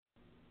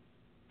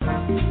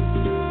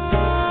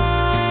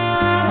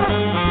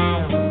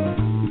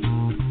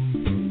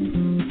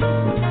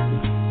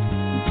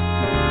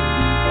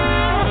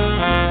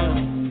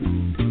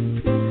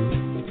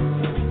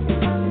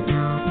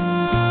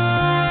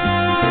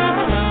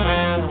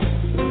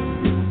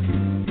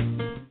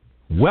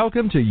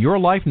Welcome to Your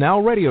Life Now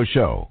radio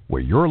show,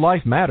 where your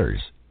life matters.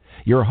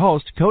 Your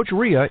host, Coach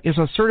Rhea, is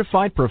a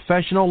certified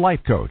professional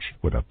life coach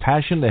with a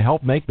passion to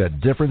help make the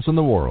difference in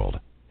the world.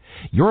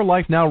 Your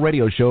Life Now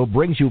radio show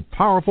brings you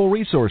powerful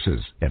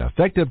resources and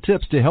effective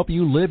tips to help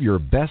you live your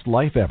best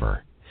life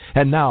ever.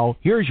 And now,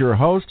 here's your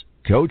host,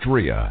 Coach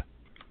Rhea.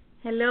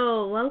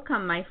 Hello,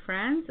 welcome my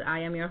friends. I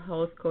am your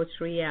host, Coach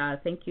Rhea.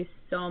 Thank you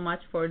so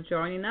much for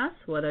joining us,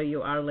 whether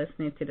you are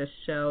listening to the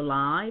show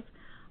live,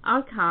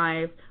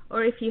 archived,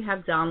 or if you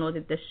have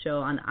downloaded the show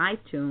on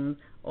iTunes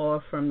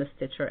or from the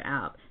Stitcher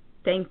app.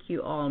 Thank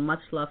you all.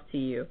 Much love to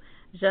you.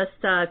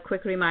 Just a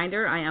quick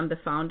reminder, I am the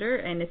founder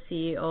and the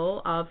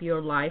CEO of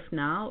Your Life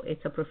Now.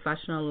 It's a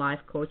professional life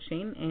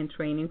coaching and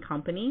training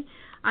company.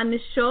 On the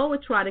show, we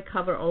try to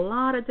cover a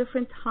lot of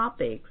different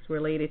topics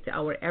related to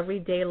our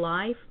everyday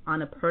life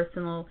on a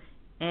personal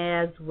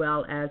as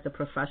well as a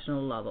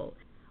professional level.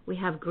 We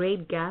have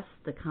great guests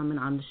that come in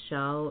on the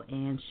show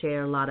and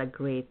share a lot of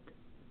great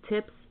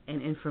tips and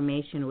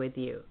information with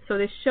you. So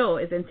this show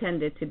is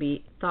intended to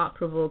be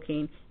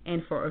thought-provoking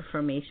and for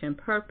information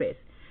purpose.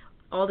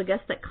 All the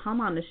guests that come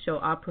on the show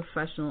are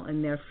professional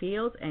in their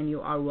field, and you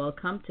are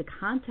welcome to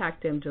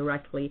contact them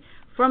directly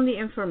from the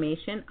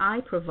information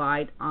I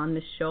provide on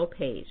the show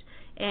page.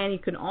 And you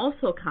can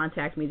also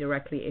contact me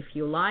directly if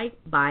you like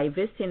by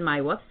visiting my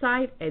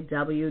website at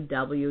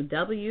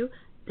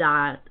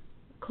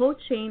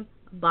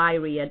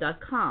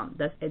www.coachingbyria.com.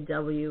 That's at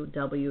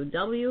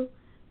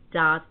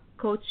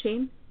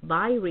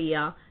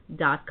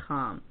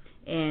www.coachingbyria.com,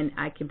 and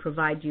I can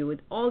provide you with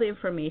all the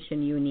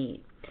information you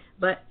need.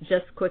 But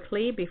just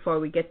quickly, before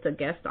we get the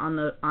guest on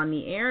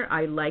the air,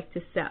 I'd like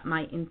to set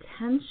my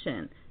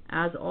intention.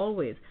 As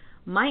always,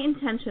 my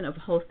intention of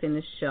hosting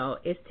this show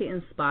is to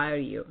inspire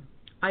you.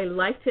 I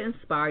like to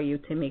inspire you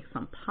to make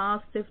some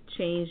positive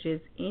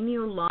changes in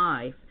your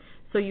life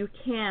so you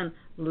can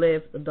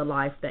live the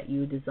life that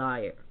you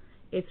desire.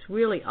 It's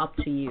really up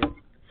to you.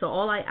 So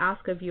all I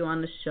ask of you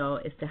on the show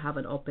is to have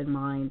an open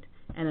mind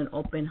and an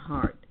open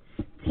heart.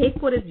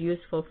 Take what is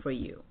useful for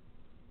you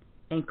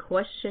and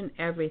question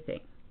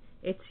everything.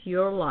 It's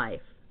your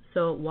life,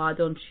 so why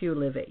don't you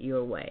live it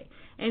your way?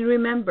 And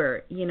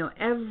remember,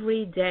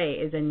 every day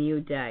is a new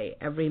day.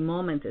 Every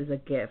moment is a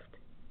gift.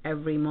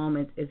 Every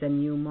moment is a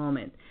new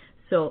moment.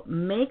 So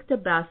make the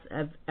best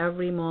of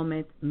every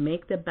moment.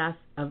 Make the best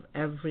of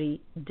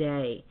every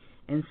day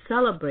and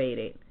celebrate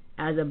it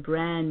as a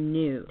brand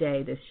new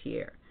day this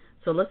year.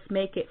 So let's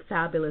make it a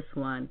fabulous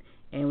one.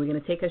 And we're going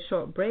to take a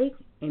short break,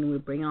 and we'll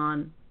bring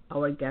on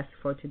our guest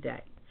for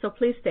today. So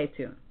please stay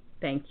tuned.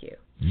 Thank you.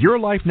 Your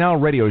Life Now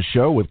radio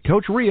show with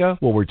Coach Rhea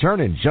will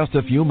return in just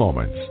a few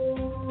moments.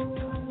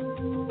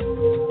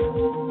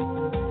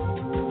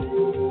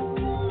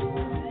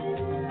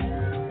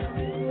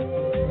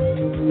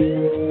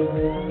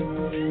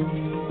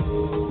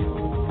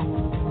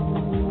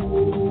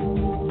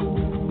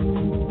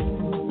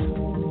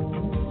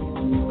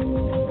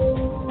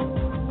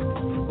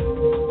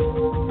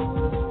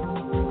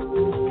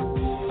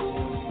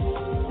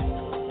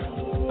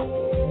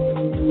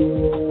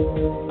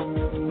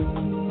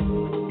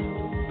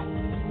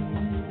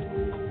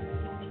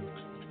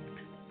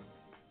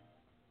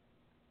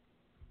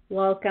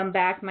 Welcome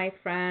back, my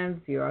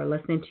friends. You are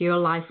listening to Your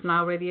Life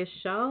Now radio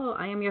show.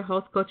 I am your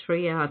host, Coach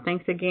Rhea.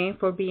 Thanks again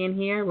for being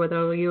here,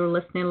 whether you're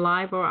listening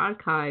live or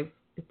archive.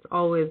 I'm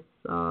always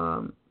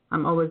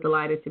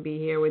delighted to be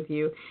here with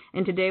you.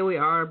 And today we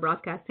are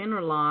broadcasting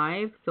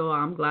live, so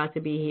I'm glad to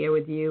be here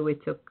with you. We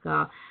took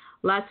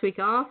last week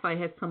off. I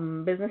had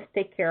some business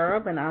to take care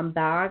of, and I'm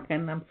back,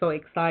 and I'm so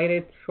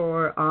excited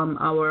for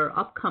our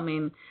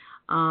upcoming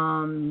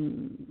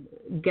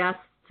guest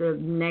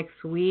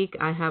next week.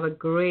 I have a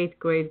great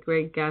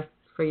guest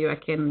for you. I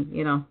can,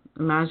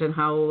 imagine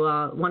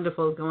how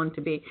wonderful it's going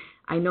to be.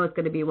 I know it's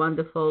going to be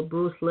wonderful.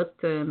 Bruce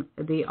Lipton,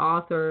 the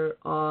author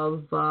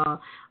of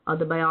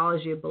the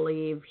Biology, I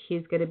believe,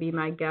 he's going to be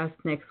my guest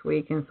next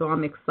week, and so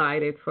I'm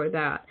excited for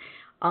that.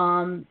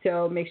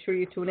 So make sure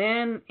you tune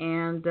in,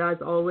 and as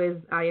always,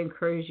 I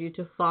encourage you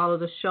to follow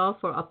the show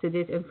for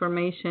up-to-date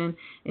information,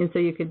 and so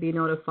you can be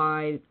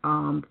notified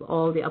of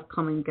all the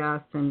upcoming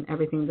guests and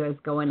everything that is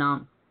going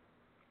on.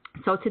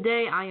 So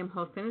today I am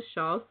hosting a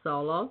show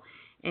solo,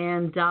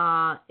 and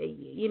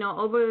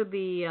over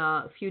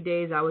the few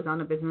days I was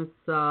on a business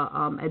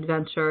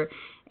adventure,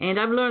 and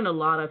I've learned a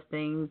lot of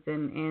things,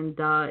 and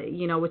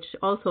which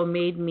also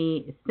made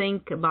me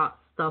think about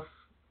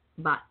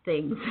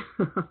things,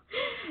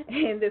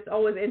 and it's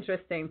always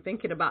interesting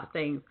thinking about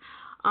things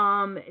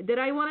that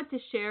I wanted to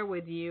share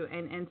with you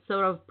and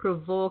sort of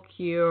provoke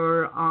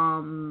your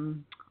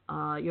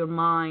your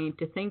mind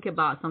to think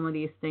about some of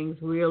these things,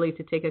 really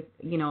to take a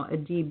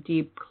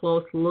deep,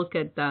 close look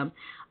at them.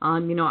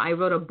 I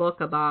wrote a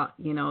book about,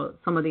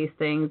 some of these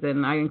things,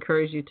 and I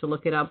encourage you to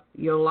look it up,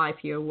 Your Life,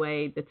 Your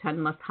Way, the 10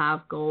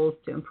 must-have goals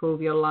to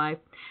improve your life.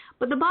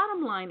 But the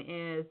bottom line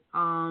is,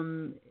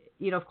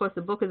 of course,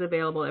 the book is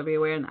available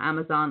everywhere on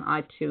Amazon,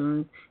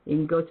 iTunes. You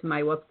can go to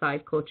my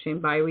website,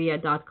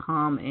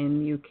 coachingbyria.com,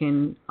 and you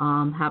can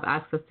have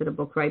access to the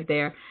book right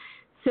there.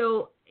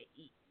 So,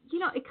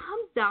 it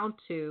comes down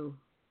to,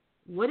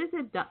 what is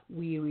it that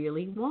we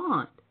really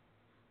want?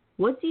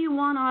 What do you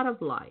want out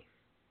of life?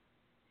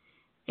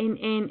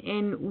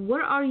 And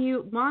what are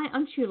you, why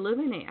aren't you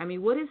living it? I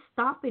mean, what is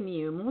stopping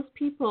you? Most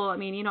people,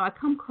 I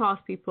come across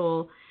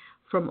people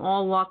from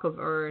all walk of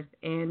earth,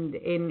 and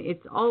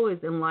it's always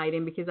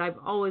enlightening because I've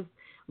always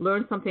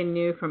learned something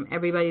new from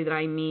everybody that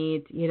I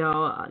meet.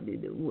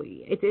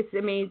 It's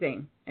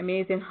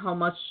amazing how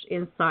much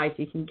insight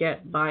you can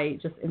get by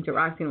just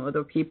interacting with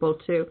other people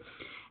too.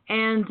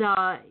 And,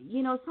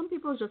 some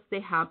people just stay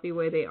happy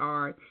where they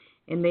are,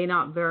 and they're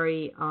not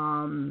very,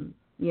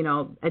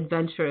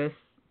 adventurous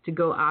to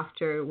go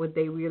after what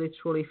they really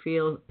truly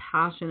feel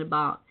passionate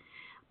about.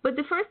 But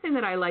the first thing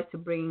that I like to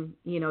bring,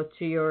 to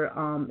your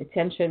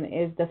attention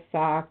is the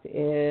fact,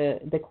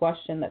 the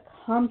question that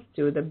comes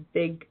to the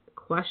big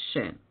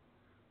question: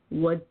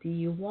 what do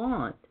you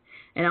want?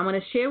 And I'm going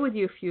to share with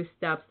you a few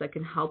steps that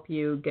can help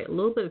you get a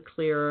little bit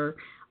clearer.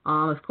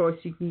 Of course,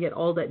 you can get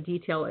all that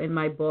detail in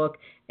my book.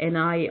 And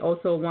I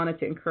also wanted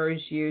to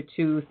encourage you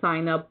to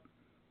sign up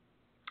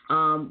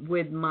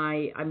with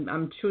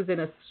I'm choosing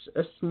a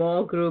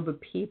small group of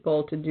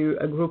people to do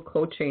a group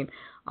coaching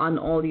on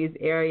all these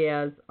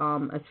areas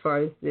as far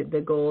as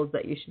the goals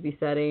that you should be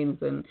setting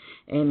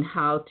and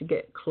how to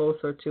get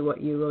closer to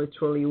what you really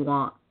truly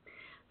want.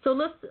 So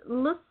let's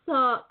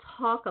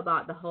talk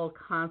about the whole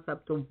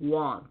concept of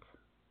want,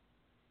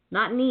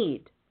 not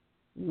need.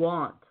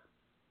 Want.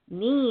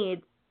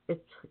 Need is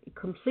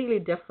completely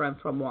different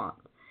from want.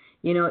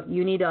 You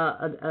need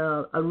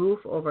a roof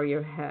over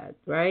your head,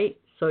 right?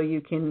 So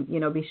you can,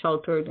 be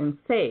sheltered and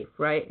safe,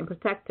 right, and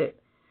protected.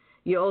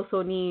 You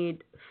also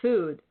need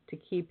food to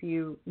keep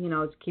you,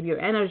 to keep your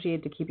energy,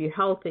 to keep you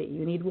healthy.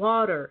 You need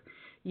water.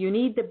 You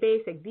need the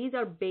basic. These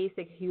are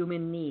basic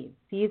human needs.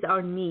 These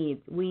are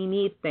needs. We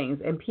need things.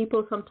 And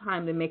people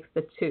sometimes they mix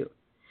the two.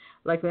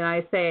 Like when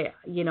I say,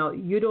 you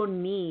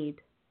don't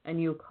need a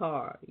new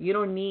car. You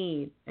don't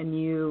need a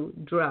new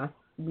dress,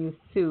 new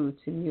suit,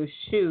 new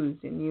shoes,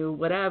 new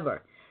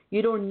whatever.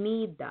 You don't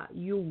need that.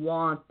 You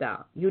want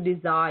that. You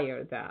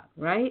desire that,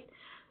 right?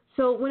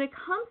 So when it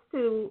comes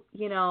to,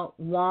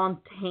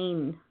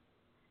 wanting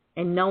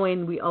and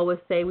knowing, we always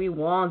say we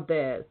want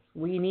this,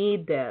 we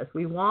need this,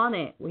 we want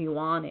it, we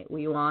want it,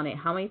 we want it.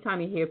 How many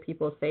times you hear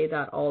people say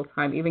that all the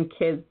time? Even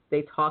kids,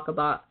 they talk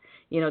about,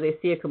 they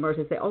see a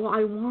commercial and say, oh,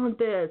 I want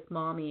this,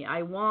 mommy,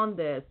 I want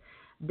this,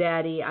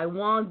 daddy, I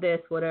want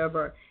this,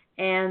 whatever.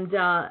 And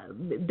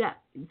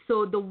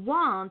so the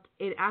want,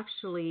 it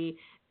actually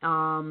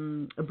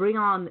bring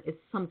on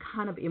some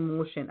kind of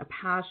emotion, a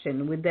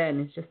passion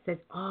within. It just says,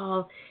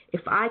 oh, if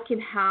I can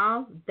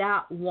have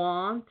that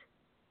want,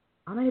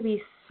 I'm going to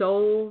be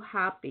so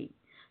happy.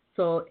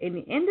 So in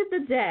the end of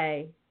the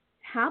day,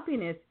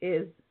 happiness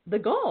is the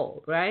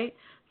goal, right?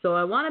 So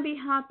I want to be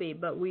happy,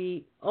 but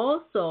we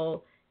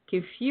also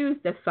confuse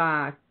the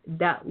fact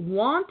that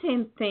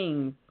wanting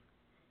things,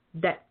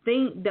 that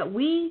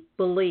we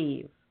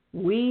believe,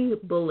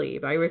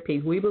 I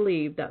repeat, we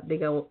believe that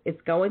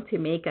it's going to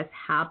make us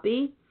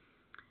happy.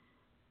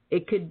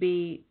 It could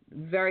be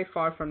very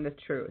far from the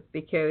truth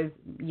because,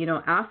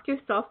 ask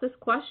yourself this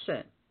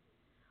question.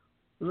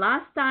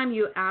 Last time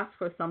you asked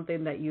for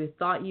something that you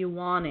thought you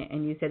wanted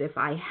and you said, if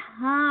I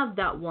have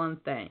that one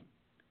thing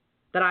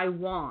that I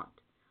want,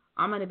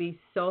 I'm going to be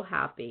so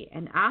happy.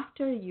 And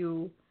after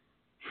you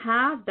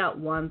have that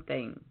one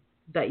thing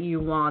that you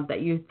want,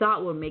 that you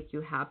thought would make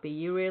you happy,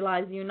 you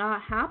realize you're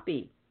not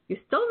happy. You're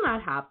still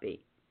not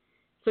happy.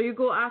 So you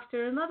go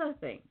after another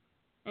thing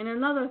and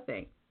another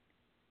thing.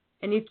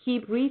 And you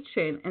keep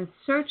reaching and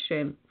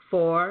searching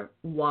for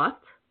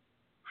what?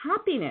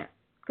 Happiness.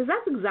 Because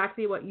that's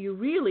exactly what you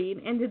really, at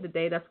the end of the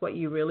day, that's what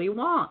you really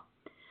want.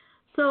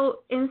 So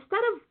instead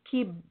of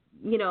keep,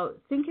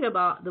 thinking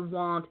about the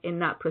want in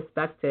that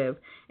perspective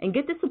and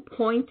get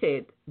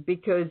disappointed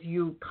because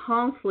you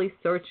constantly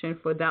searching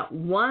for that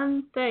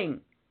one thing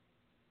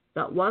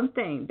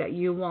that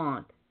you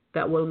want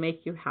that will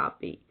make you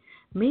happy,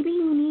 maybe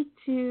you need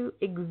to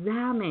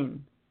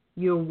examine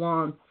your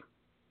wants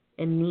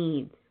and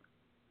needs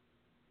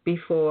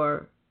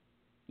before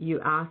you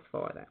ask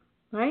for them,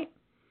 right?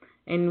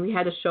 And we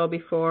had a show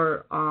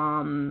before,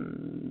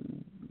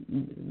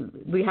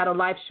 we had a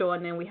live show,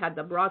 and then we had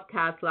the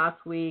broadcast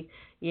last week,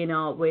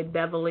 with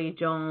Beverly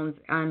Jones,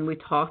 and we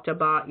talked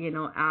about,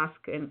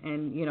 ask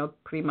and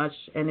pretty much,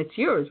 and it's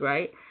yours,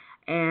 right?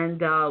 And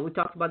we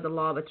talked about the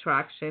law of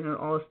attraction and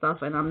all this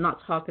stuff, and I'm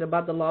not talking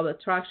about the law of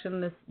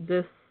attraction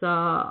this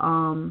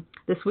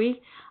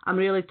week. I'm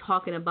really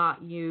talking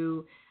about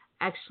you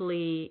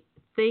actually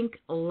think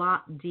a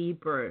lot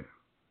deeper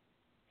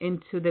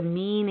into the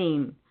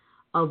meaning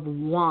of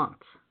want.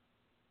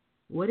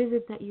 What is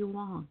it that you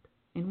want?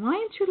 And why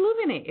aren't you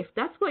living it? If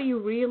that's what you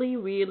really,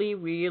 really,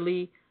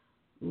 really,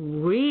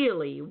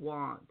 really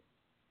want,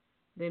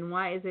 then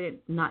why is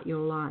it not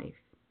your life?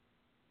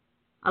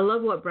 I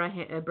love what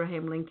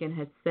Abraham Lincoln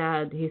had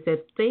said. He said,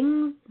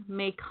 things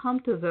may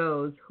come to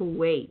those who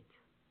wait,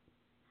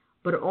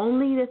 but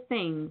only the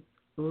things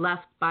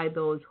left by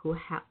those who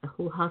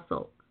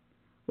hustle.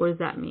 What does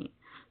that mean?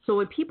 So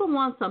when people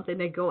want something,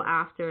 they go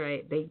after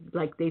it. They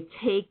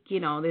take,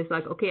 there's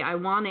like, okay, I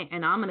want it,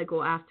 and I'm going to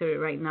go after it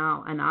right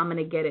now, and I'm going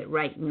to get it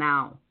right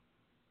now.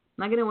 I'm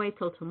not going to wait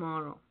till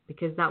tomorrow,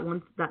 because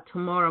that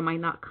tomorrow might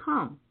not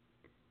come.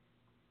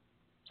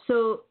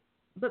 So,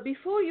 but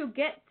before you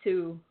get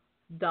to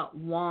that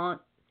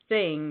want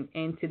thing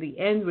and to the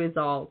end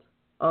result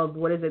of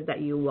what is it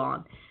that you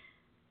want,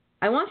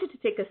 I want you to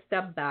take a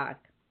step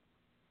back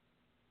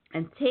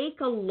and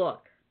take a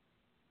look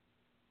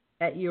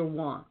at your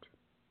want.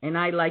 And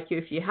I'd like you,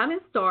 if you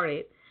haven't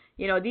started,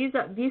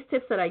 these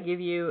tips that I give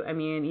you, I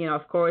mean,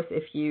 of course,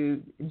 if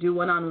you do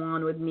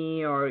one-on-one with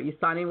me or you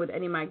sign in with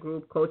any of my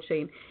group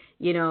coaching,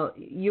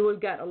 you will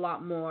get a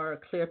lot more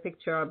clear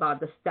picture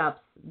about the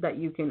steps that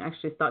you can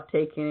actually start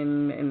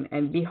taking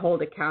and be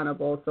held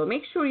accountable. So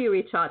make sure you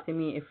reach out to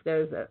me if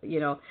there's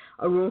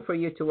a room for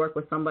you to work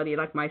with somebody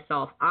like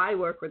myself. I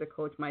work with a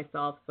coach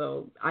myself,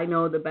 so I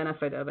know the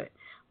benefit of it.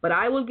 But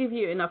I will give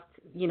you enough,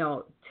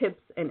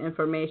 tips and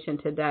information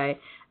today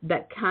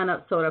that kind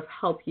of sort of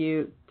help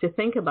you to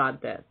think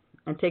about this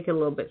and take it a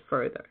little bit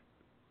further.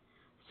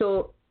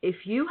 So if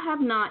you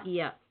have not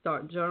yet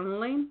started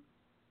journaling,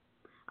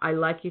 I'd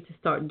like you to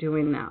start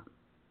doing that.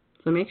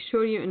 So make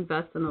sure you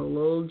invest in a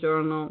little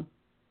journal,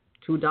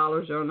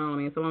 $2 journal. I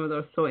mean, some of them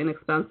are so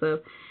inexpensive,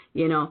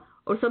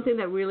 or something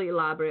that really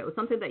elaborate, or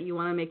something that you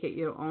want to make it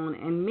your own.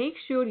 And make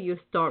sure you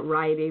start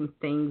writing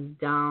things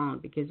down,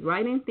 because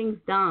writing things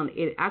down,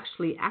 it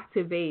actually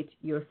activates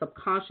your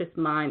subconscious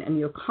mind and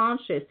your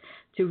conscious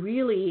to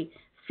really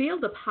feel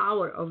the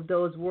power of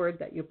those words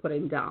that you're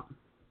putting down.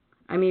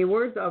 I mean,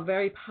 words are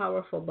very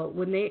powerful, but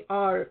when they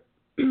are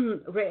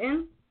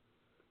written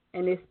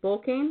and they're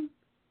spoken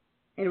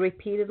and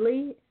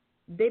repeatedly,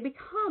 they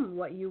become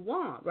what you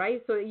want,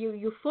 right? So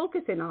you're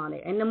focusing on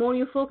it. And the more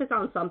you focus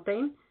on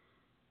something,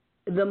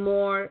 the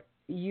more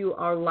you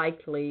are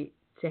likely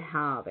to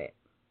have it,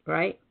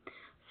 right?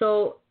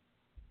 So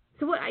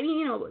what I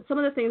mean, some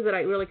of the things that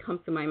really comes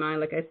to my mind,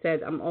 like I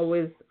said, I'm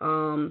always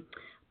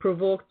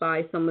provoked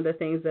by some of the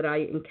things that I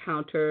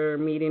encounter,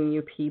 meeting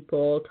new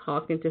people,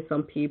 talking to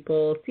some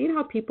people, seeing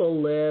how people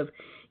live.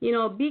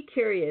 Be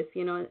curious,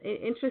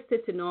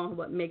 interested to know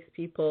what makes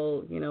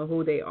people,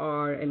 who they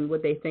are and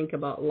what they think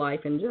about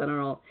life in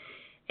general.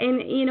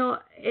 And,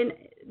 and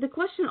the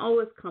question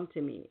always comes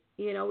to me,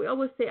 we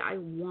always say, I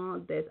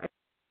want this.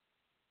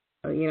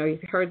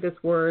 You've heard this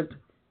word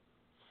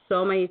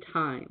so many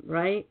times,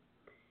 right?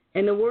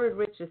 And the word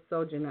rich is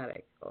so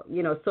genetic,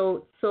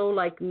 so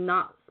like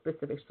not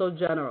specific, so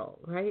general,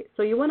 right?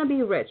 So you want to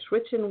be rich.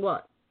 Rich in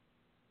what?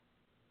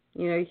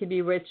 You could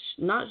be rich,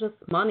 not just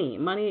money.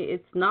 Money,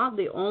 it's not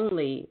the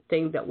only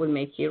thing that would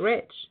make you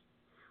rich.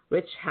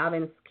 Rich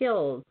having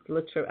skills,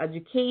 literary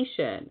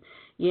education,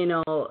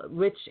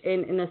 rich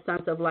in a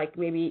sense of like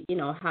maybe,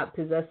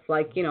 possess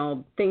like,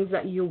 things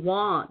that you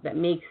want that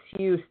makes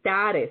you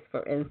status,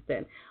 for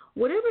instance.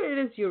 Whatever it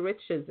is your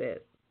riches is,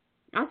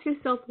 ask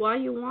yourself why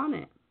you want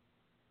it.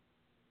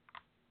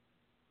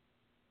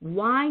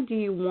 Why do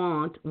you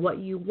want what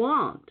you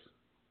want,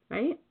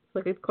 right? It's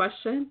a good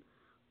question.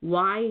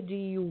 Why do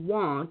you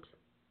want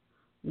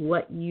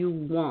what you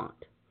want?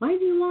 Why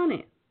do you want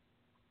it?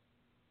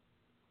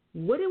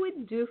 What do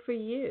it do for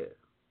you?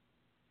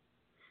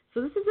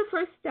 So this is the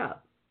first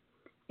step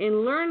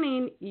in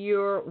learning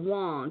your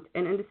want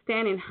and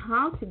understanding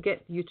how to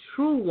get your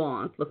true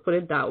want. Let's put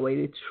it that way,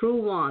 the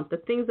true want, the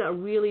things that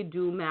really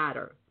do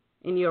matter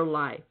in your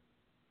life.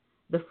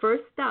 The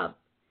first step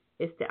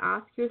is to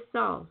ask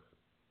yourself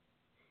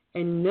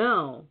and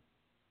know,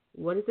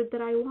 what is it that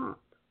I want?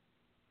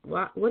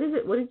 What is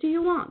it? What do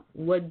you want?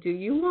 What do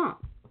you want?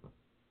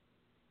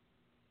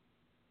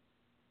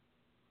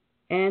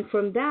 And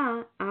from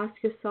that, ask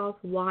yourself,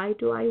 why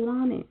do I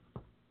want it?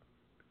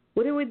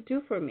 What do it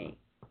do for me?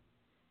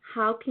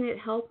 How can it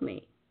help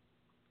me?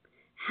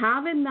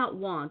 Having that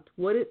want,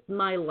 what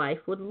my life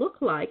would look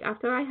like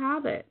after I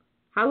have it.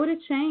 How would it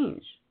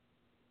change?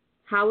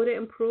 How would it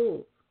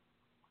improve?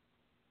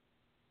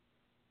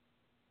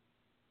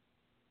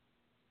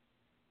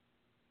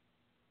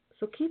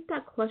 So keep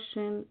that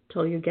question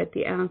till you get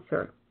the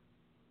answer.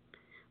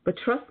 But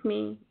trust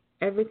me,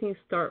 everything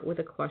starts with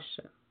a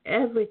question.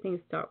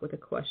 Everything starts with a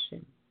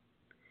question.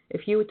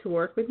 If you were to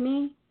work with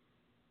me,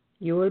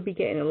 you will be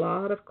getting a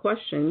lot of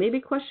questions.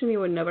 Maybe questions you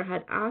would never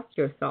had asked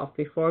yourself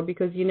before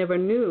because you never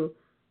knew,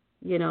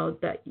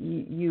 that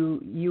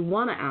you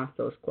want to ask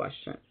those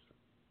questions.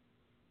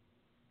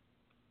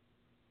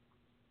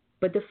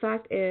 But the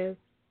fact is,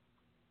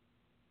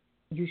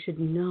 you should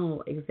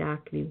know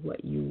exactly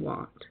what you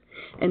want.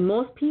 And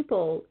most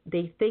people,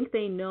 they think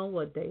they know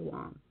what they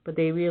want, but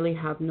they really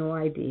have no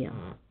idea.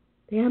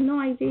 They have no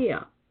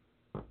idea.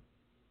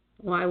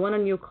 Well, I want a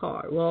new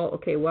car. Well,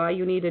 okay, why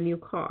you need a new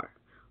car?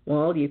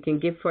 Well, you can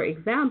give, for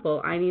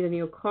example, I need a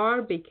new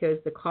car because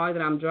the car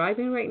that I'm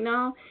driving right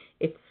now,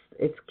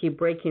 it's keep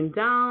breaking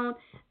down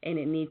and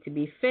it needs to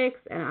be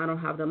fixed and I don't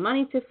have the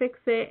money to fix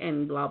it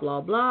and blah,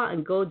 blah, blah,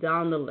 and go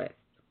down the list.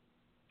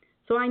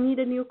 So I need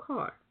a new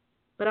car.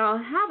 But I'll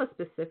have a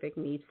specific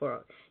need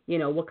for,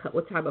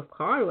 what type of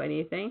car or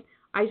anything.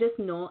 I just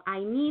know I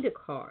need a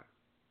car.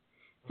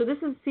 So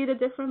see the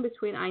difference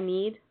between I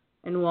need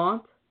and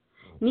want?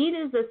 Need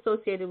is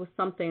associated with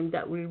something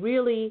that we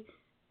really,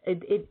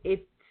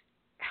 it's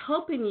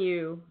helping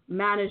you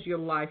manage your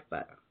life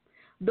better.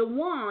 The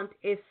want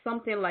is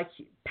something like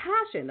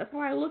passion. That's how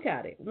I look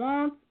at it.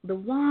 The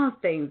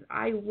want things.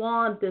 I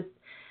want this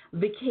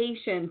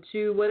vacation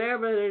to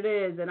whatever it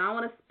is, and I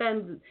want to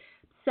spend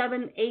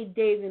 7-8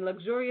 days in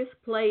luxurious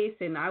place,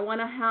 and I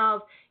want to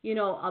have,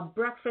 a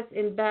breakfast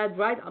in bed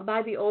right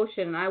by the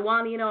ocean, and I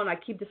want, and I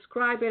keep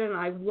describing it, and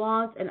I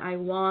want, and I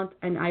want,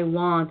 and I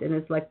want, and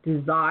it's like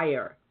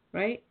desire,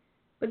 right?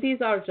 But these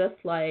are just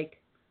like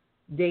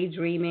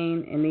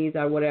daydreaming, and these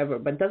are whatever,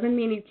 but doesn't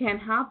mean you can't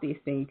have these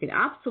things. You can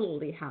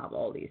absolutely have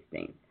all these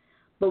things.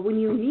 But when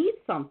you need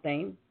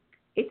something,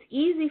 it's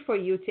easy for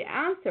you to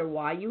answer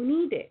why you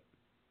need it.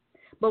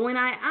 But when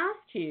I ask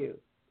you,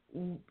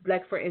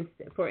 like for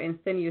instance,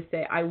 you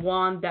say, I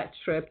want that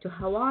trip to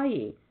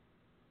Hawaii.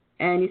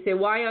 And you say,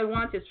 why I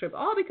want this trip?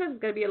 Oh, because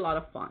it's going to be a lot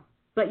of fun.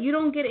 But you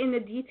don't get into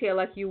detail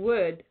like you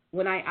would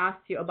when I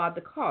asked you about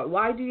the car.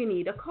 Why do you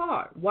need a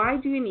car? Why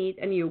do you need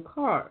a new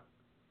car?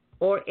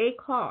 Or a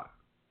car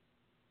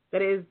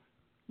that is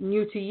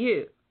new to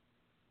you?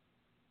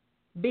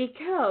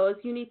 Because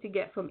you need to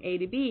get from A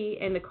to B,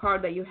 and the car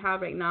that you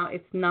have right now,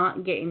 it's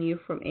not getting you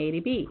from A to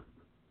B.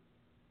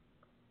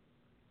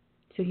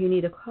 So you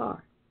need a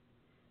car.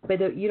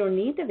 But you don't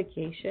need the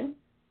vacation.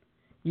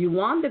 You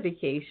want the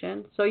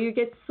vacation. So you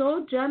get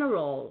so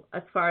general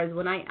as far as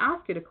when I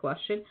ask you the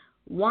question,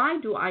 why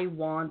do I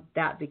want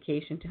that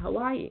vacation to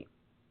Hawaii?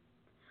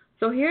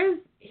 So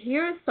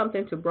here's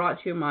something to bring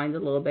to your mind a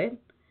little bit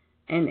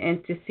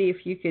and to see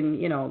if you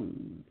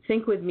can,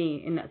 think with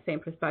me in that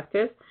same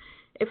perspective.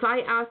 If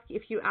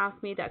you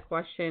ask me that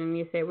question and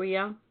you say,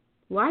 Ria,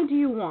 why do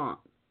you want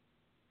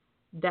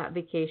that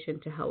vacation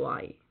to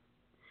Hawaii?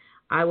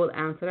 I will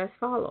answer as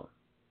follows.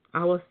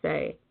 I will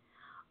say,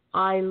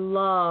 I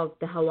love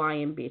the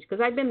Hawaiian beach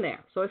because I've been there.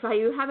 So if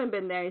you haven't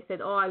been there, you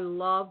said, oh, I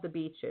love the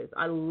beaches.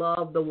 I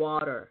love the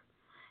water.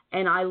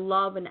 And I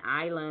love an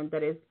island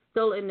that is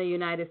still in the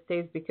United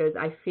States because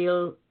I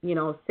feel,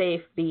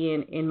 safe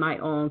being in my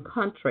own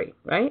country,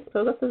 right?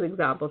 So that's an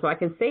example. So I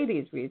can say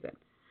these reasons.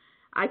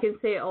 I can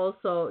say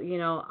also,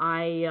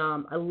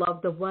 I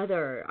love the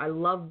weather. I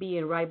love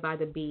being right by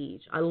the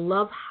beach. I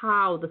love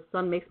how the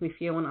sun makes me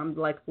feel when I'm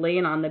like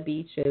laying on the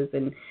beaches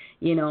and,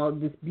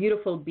 this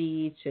beautiful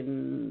beach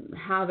and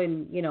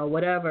having,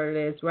 whatever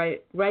it is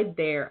right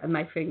there at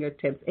my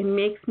fingertips. It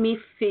makes me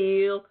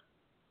feel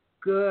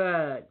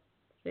good.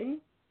 See?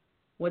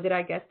 What did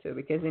I get to?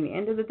 Because in the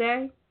end of the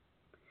day,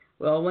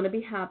 we all want to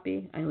be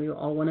happy and we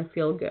all want to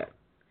feel good.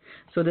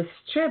 So this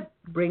trip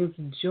brings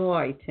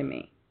joy to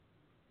me.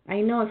 I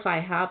know if I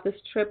have this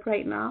trip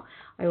right now,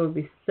 I will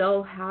be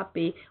so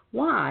happy.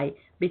 Why?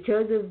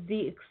 Because of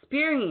the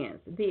experience,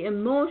 the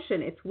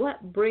emotion. It's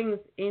what brings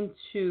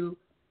into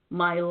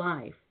my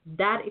life.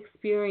 That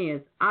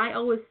experience. I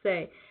always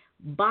say,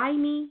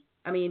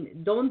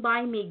 don't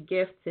buy me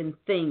gifts and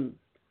things.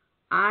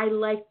 I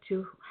like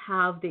to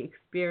have the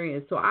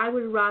experience. So I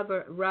would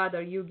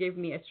rather you give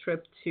me a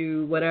trip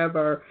to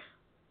whatever,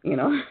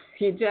 if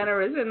you're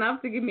generous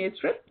enough to give me a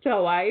trip to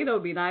Hawaii, it'll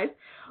be nice.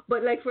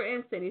 But like, for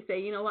instance, you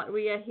say, you know what,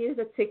 Ria, here's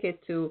a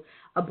ticket to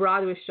a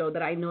Broadway show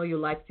that I know you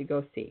like to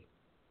go see,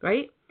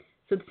 right?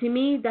 So to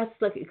me, that's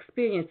like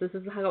experience. This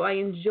is how I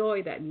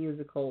enjoy that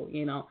musical,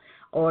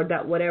 or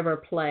that whatever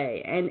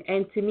play.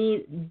 And to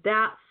me,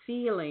 that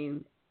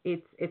feeling,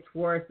 it's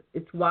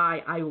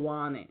why I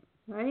want it,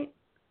 right?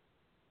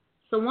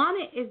 So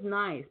want it is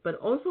nice, but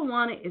also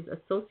want it is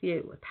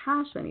associated with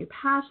passion. You're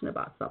passionate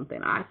about something.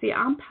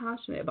 I'm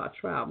passionate about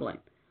traveling.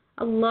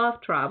 I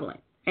love traveling.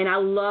 And I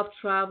love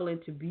traveling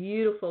to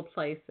beautiful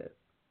places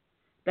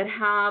that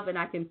have, and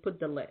I can put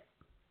the list,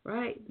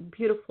 right?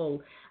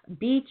 Beautiful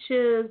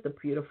beaches, the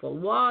beautiful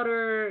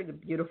water, the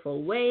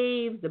beautiful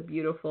waves, the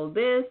beautiful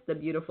this, the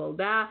beautiful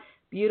that,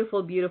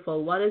 beautiful,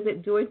 beautiful. What is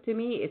it doing to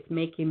me? It's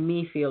making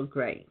me feel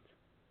great.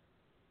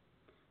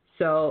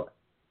 So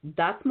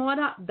that's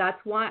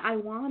why I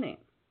want it,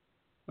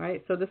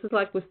 right? So this is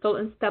like we're still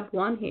in step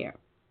one here.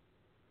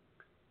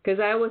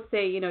 Because I always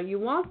say, you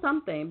want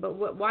something, but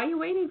why are you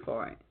waiting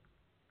for it?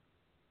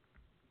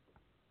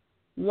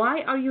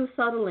 Why are you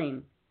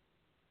settling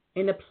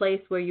in a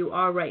place where you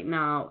are right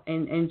now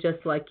and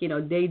just like,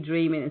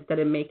 daydreaming instead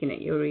of making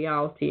it your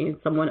reality and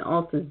someone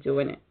else is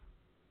doing it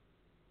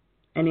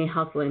and they're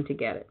hustling to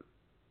get it?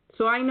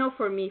 So I know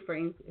for me, for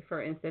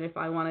instance, if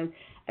I wanted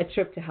a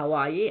trip to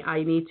Hawaii,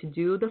 I need to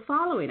do the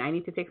following. I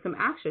need to take some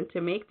action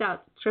to make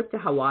that trip to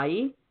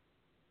Hawaii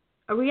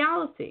a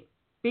reality,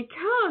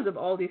 because of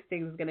all these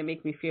things it's going to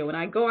make me feel when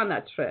I go on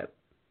that trip,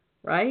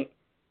 right?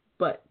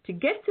 But to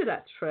get to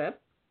that trip,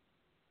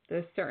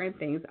 there's certain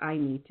things I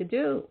need to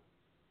do.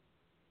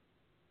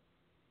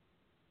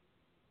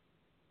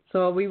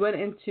 So we went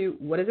into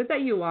what is it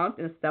that you want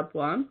in step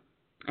 1,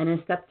 and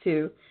in step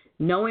 2,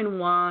 knowing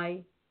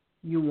why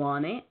you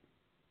want it.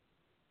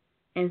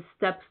 And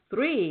step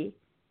 3,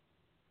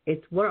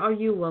 it's what are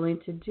you willing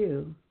to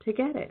do to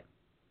get it.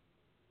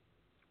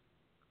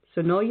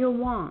 So know your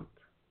want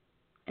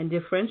and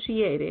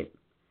differentiate it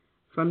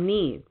from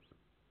needs.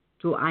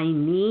 Do I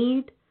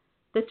need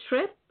the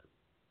trip?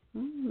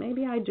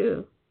 Maybe I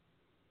do.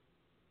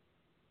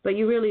 But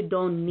you really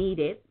don't need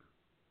it.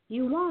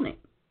 You want it.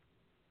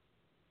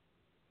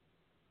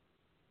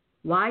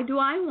 Why do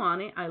I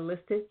want it? I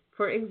listed,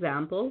 for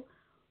example,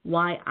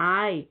 why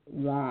I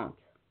want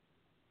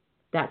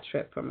that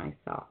trip for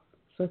myself.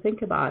 So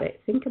think about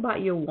it. Think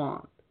about your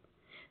want.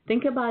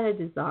 Think about a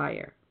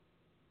desire.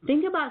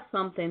 Think about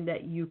something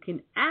that you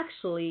can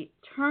actually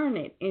turn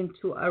it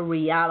into a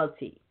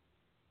reality.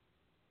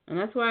 And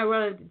that's what I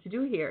wanted to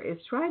do here, is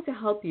try to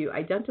help you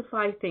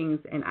identify things,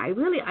 and I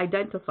really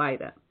identify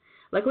them.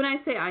 Like when I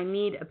say I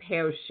need a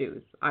pair of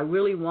shoes, I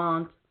really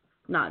want,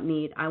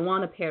 I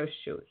want a pair of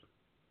shoes.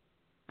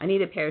 I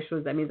need a pair of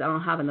shoes. That means I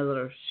don't have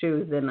another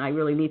shoes, and I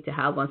really need to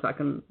have one so I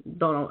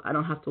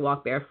don't have to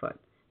walk barefoot.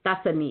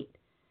 That's a need.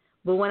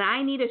 But when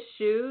I need a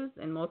shoes,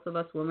 and most of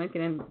us women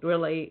can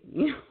relate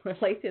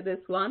to this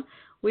one,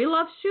 we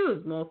love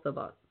shoes, most of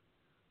us.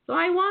 So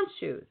I want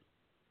shoes.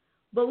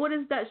 But what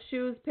is that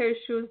pair of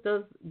shoes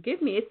does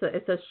give me?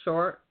 It's a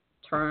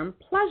short-term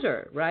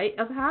pleasure, right,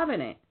 of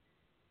having it.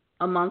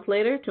 A month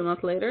later, 2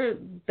 months later,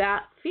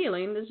 that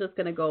feeling is just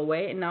going to go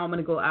away, and now I'm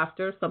going to go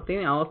after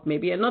something else,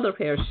 maybe another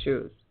pair of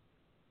shoes.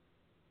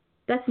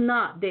 That's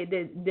not,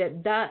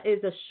 that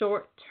is a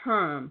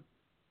short-term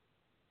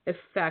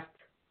effect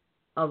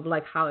of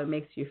like how it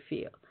makes you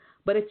feel.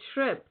 But a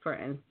trip, for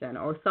instance,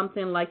 or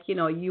something like,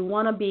 you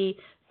want to be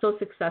so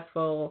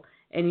successful,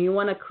 and you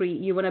want to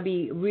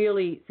be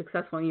really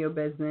successful in your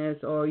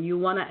business, or you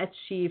want to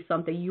achieve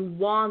something, you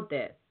want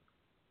this.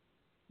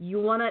 You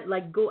want to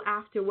like go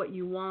after what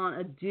you want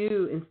to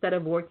do instead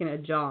of working a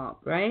job,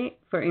 right?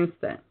 For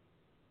instance,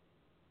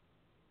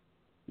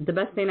 the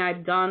best thing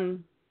I've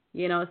done,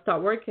 is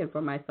start working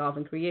for myself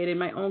and creating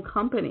my own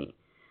company.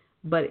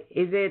 But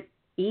is it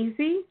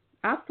easy?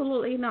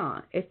 Absolutely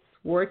not. It's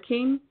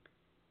working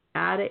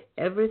at it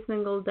every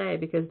single day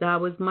because that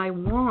was my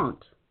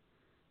want.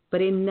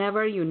 But you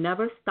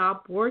never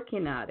stop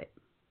working at it.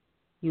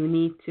 You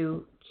need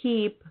to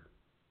keep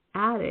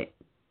at it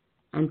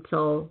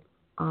until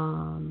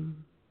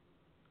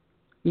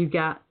you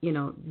got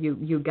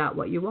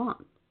what you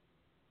want.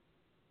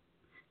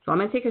 So I'm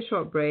going to take a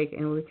short break,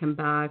 and when we come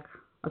back,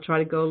 I'll try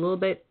to go a little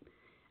bit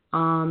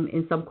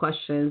in some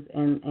questions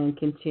and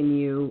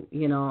continue,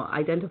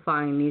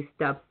 identifying these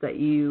steps that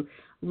you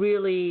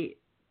really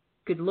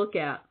could look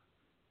at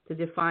to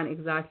define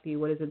exactly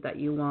what is it that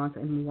you want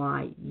and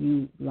why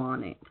you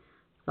want it.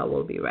 So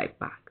we'll be right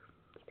back.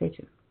 Stay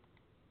tuned.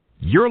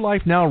 Your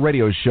Life Now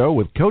radio show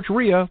with Coach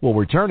Rhea will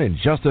return in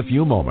just a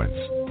few moments.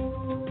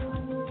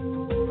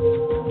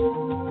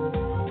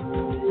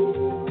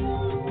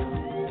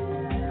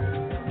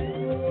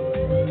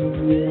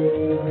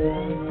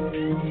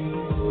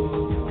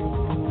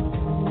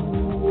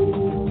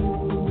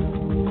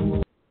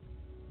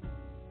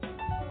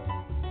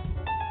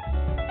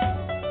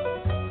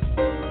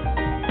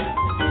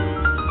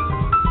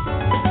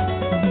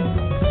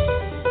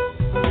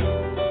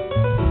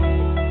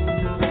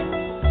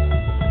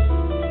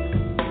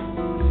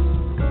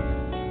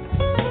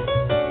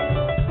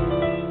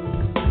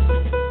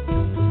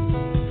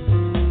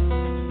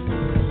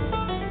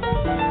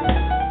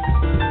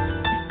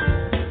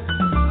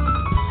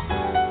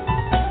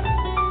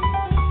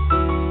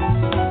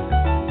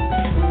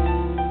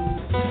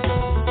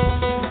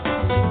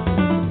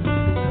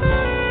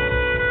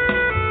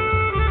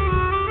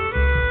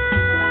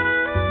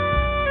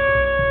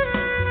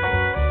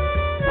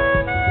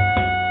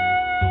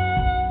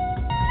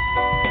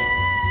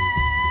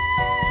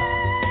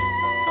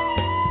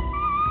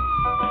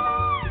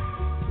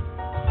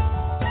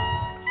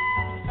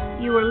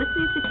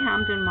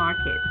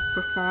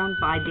 Performed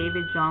by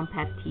David John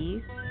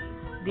Baptiste,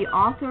 the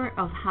author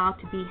of How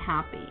to Be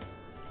Happy.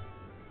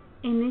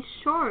 In this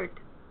short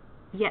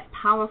yet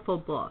powerful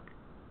book,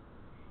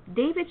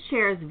 David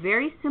shares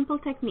very simple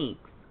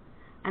techniques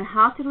on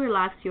how to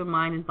relax your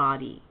mind and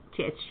body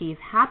to achieve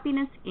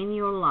happiness in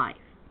your life.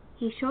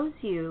 He shows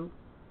you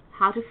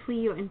how to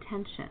free your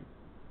intention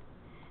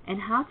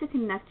and how to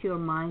connect your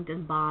mind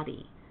and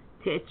body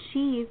to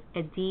achieve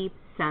a deep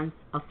sense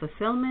of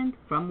fulfillment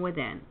from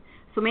within.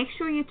 So make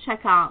sure you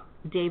check out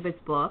David's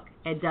book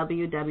at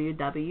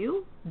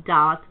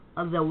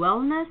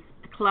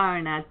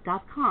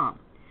www.thewellnessclarinet.com.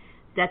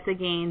 That's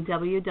again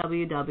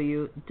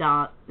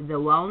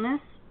www.thewellnessclarinet.com.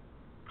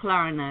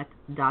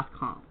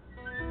 clarinet.com.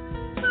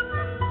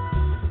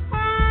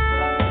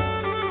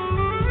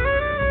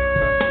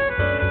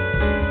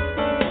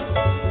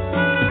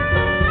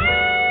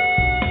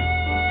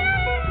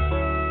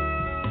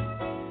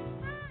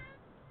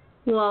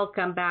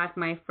 Welcome back,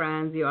 my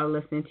friends. You are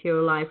listening to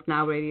Your Life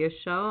Now radio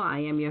show. I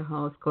am your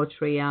host, Coach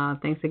Ria.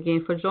 Thanks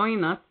again for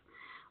joining us.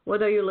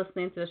 Whether you're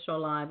listening to the show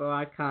live or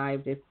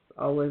archived, it's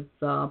always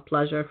a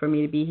pleasure for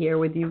me to be here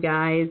with you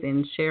guys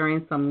and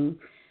sharing some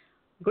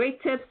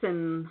great tips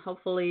and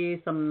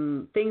hopefully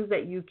some things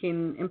that you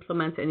can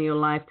implement in your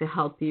life to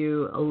help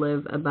you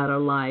live a better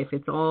life.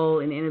 It's all,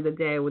 in the end of the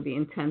day, with the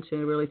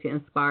intention really to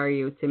inspire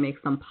you to make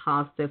some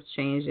positive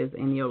changes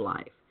in your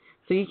life,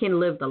 so you can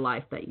live the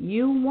life that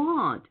you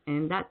want.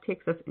 And that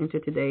takes us into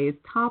today's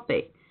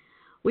topic.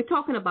 We're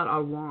talking about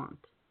our want.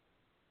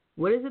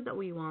 What is it that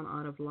we want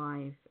out of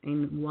life,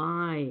 and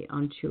why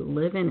aren't you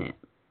living it?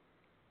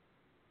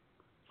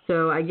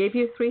 So I gave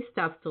you 3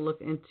 steps to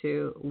look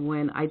into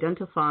when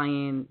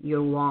identifying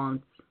your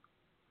wants.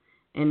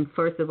 And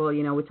first of all,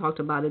 we talked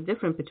about the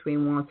difference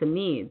between wants and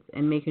needs,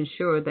 and making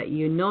sure that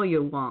you know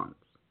your wants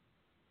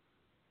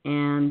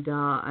and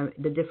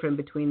the difference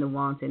between the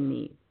wants and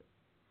needs.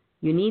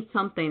 You need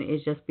something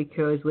is just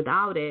because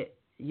without it,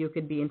 you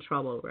could be in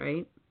trouble,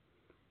 right?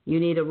 You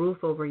need a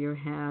roof over your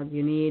head.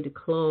 You need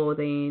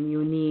clothing.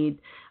 You need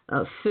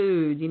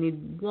food. You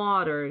need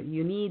water.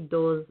 You need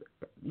those,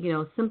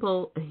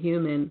 simple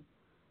human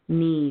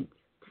needs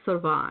to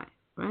survive,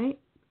 right?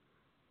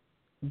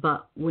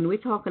 But when we're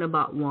talking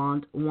about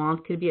want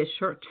could be a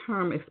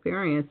short-term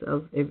experience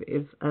of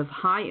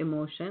high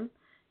emotion,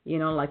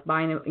 like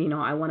buying,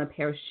 I want a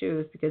pair of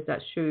shoes because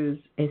that shoes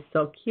is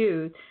so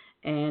cute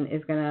and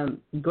it's going to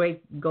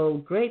go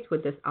great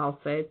with this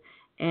outfit.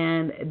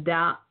 And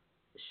that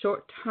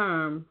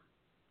short-term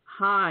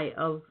high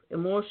of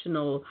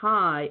emotional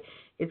high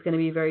is going to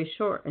be very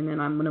short. And then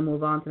I'm going to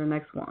move on to the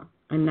next one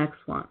and next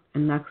one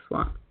and next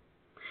one.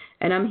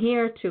 And I'm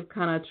here to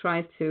kind of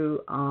try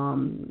to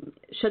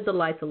shed the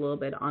light a little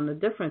bit on the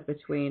difference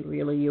between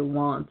really your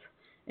want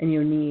and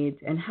your needs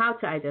and how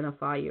to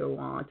identify your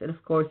want. And,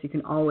 of course, you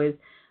can always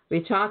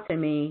reach out to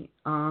me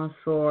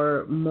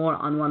for more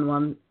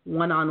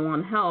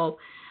one-on-one help.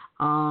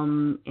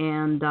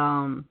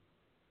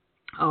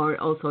 Or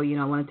also,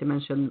 I wanted to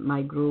mention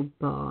my group.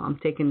 I'm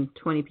taking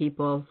 20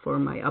 people for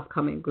my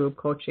upcoming group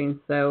coaching.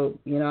 So,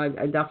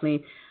 I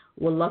definitely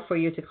would love for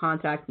you to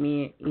contact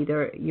me,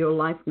 either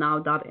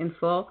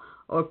yourlifenow.info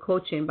or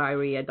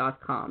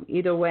coachingbyria.com.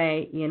 Either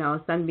way,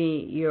 send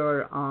me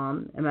your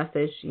a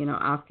message,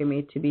 asking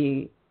me to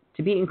be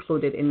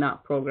included in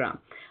that program.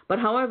 But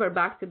however,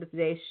 back to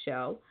today's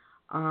show.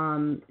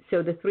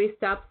 So the 3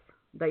 steps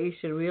that you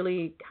should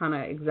really kind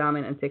of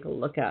examine and take a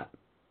look at.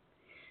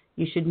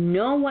 You should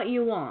know what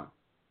you want.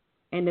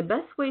 And the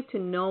best way to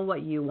know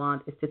what you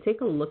want is to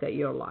take a look at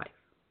your life.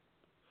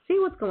 See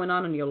what's going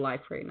on in your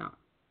life right now.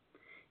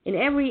 In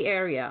every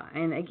area.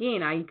 And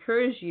again, I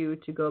encourage you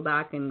to go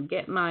back and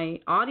get my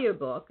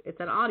audiobook. It's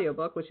an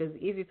audiobook, which is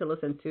easy to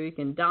listen to. You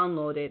can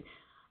download it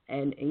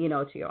and,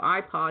 to your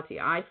iPod, to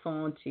your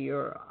iPhone, to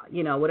your,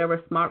 whatever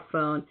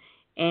smartphone,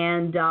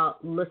 and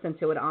listen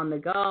to it on the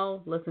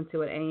go, listen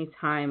to it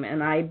anytime.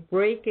 And I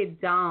break it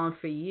down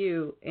for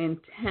you in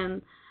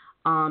 10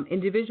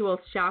 individual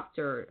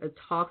chapter. It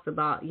talks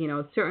about,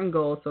 certain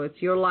goals. So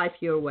it's your life,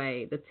 your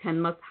way, the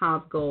 10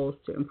 must-have goals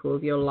to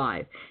improve your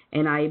life.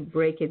 And I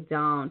break it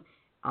down,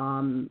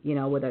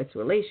 whether it's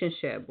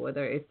relationship,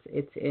 whether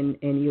it's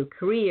in your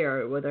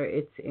career, whether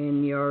it's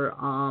in your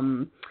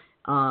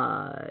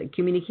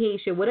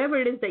communication, whatever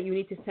it is that you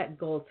need to set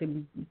goals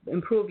to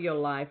improve your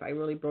life. I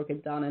really broke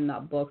it down in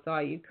that book. So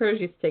I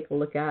encourage you to take a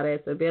look at it.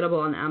 It's available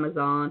on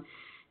Amazon,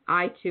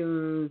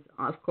 iTunes.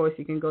 Of course,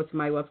 you can go to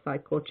my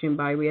website,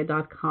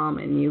 coachingbyria.com,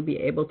 and you'll be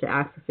able to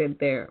access it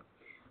there.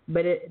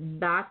 But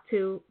back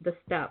to the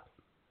steps.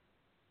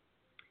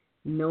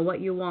 Know what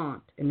you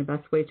want. And the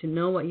best way to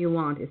know what you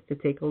want is to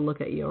take a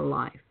look at your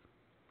life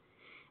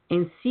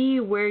and see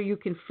where you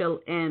can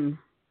fill in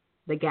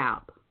the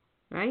gap,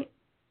 right?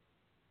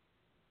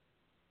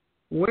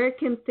 What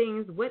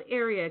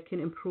area can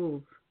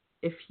improve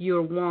if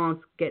your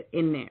wants get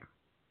in there?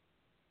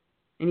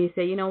 And you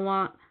say, you know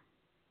what?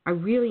 I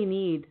really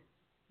need,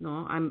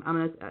 I'm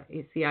going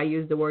to, see, I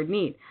use the word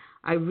need.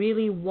 I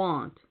really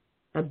want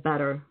a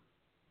better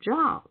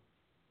job.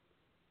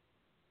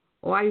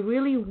 Or I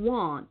really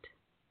want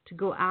to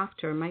go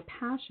after my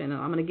passion.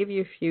 I'm going to give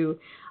you a few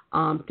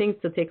things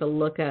to take a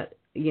look at,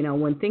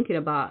 when thinking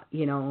about,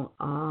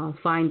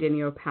 finding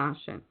your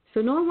passion.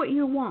 So know what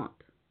you want.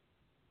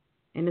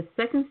 And the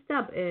second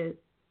step is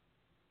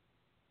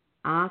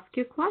ask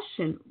your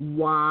question,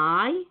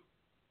 why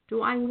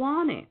do I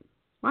want it?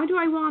 Why do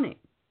I want it?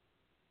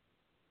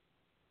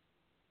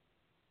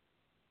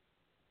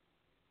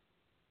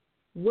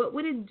 What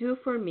would it do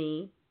for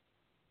me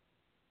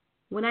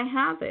when I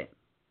have it?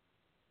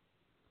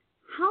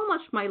 How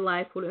much my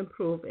life will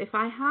improve if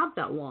I have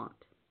that want?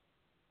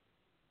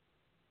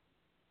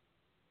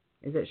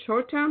 Is it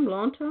short term,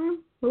 long term?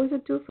 What does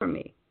it do for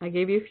me? I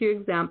gave you a few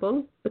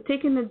examples, but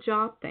taking the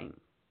job thing.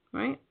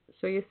 right?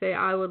 So you say,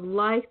 I want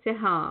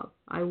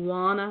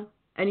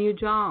a new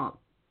job.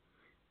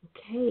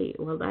 Okay,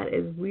 well, that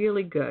is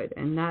really good,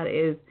 and that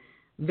is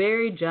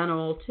very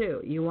general,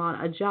 too. You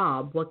want a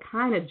job. What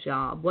kind of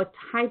job? What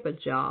type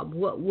of job?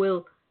 What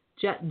will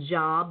that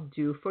job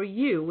do for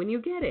you when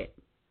you get it?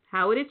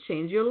 How would it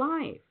change your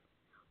life?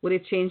 Would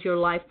it change your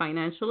life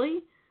financially?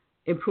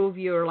 Improve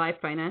your life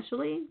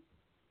financially?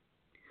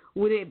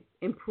 Would it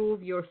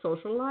improve your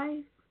social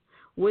life?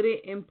 Would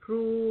it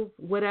improve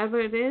whatever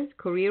it is,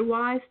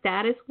 career-wise,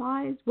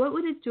 status-wise? What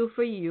would it do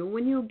for you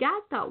when you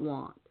got that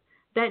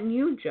that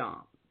new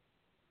job?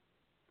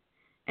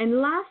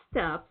 And last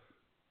step,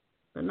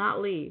 but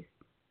not least,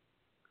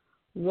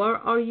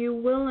 what are you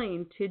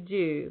willing to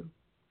do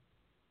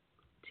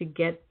to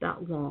get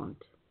that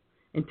want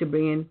and to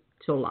bring it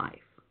to life?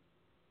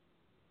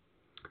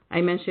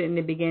 I mentioned in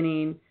the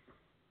beginning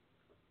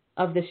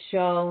of the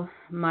show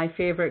my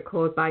favorite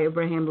quote by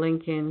Abraham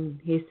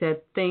Lincoln. He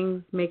said,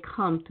 things may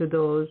come to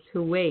those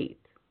who wait,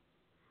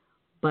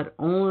 but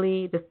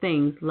only the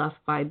things left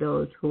by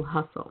those who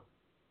hustle.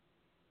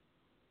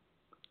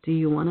 Do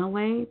you want to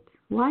wait?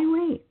 Why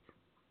wait?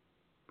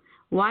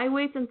 Why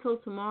wait until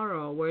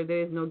tomorrow where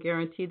there is no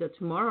guarantee that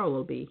tomorrow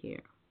will be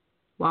here?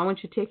 Why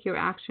won't you take your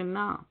action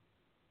now?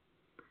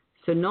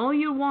 So know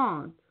your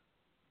want,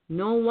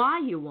 know why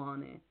you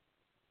want it,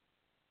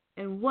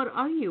 and what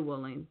are you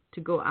willing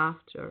to go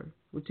after,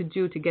 to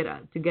do to get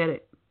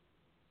it,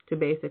 to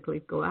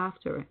basically go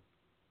after it.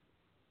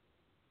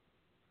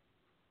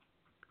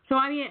 So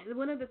I mean,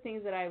 one of the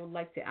things that I would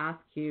like to ask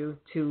you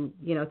to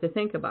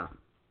think about.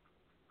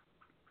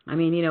 I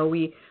mean,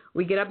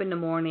 we get up in the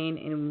morning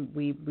and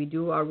we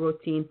do our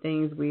routine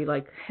things. We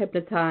like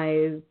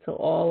hypnotize till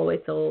all the way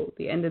till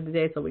the end of the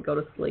day till we go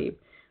to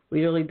sleep.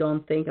 We really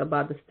don't think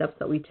about the steps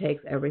that we take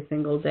every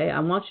single day. I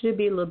want you to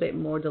be a little bit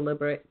more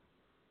deliberate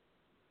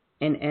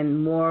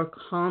and more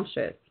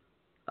conscious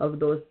of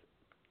those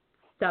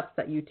steps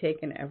that you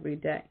take in every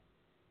day.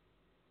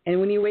 And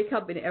when you wake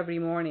up in every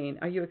morning,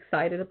 are you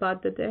excited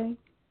about the day?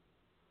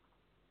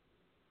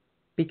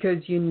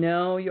 Because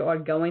you are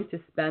going to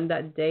spend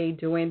that day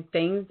doing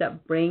things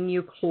that bring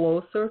you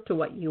closer to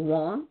what you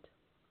want?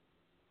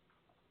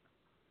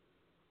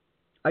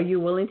 Are you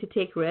willing to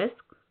take risks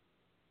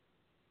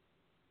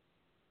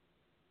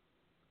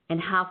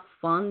and have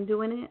fun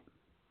doing it?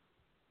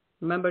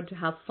 Remember to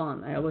have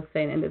fun. I always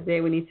say, at the end of the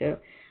day, we need to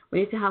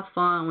have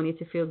fun. We need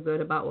to feel good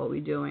about what we're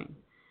doing.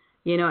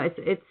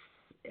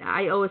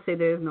 I always say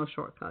there is no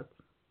shortcuts.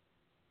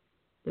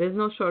 There is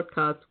no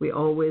shortcuts. We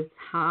always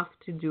have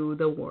to do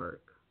the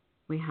work.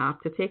 We have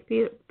to take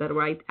the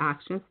right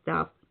action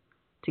steps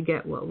to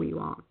get what we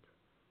want.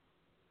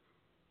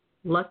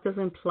 Luck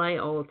doesn't play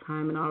all the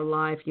time in our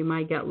life. You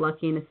might get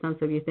lucky in the sense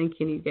of you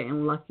thinking you're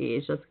getting lucky.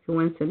 It's just a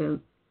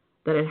coincidence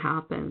that it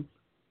happens.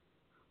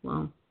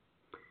 Well,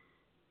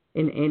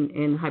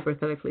 in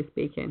hypothetically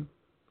speaking.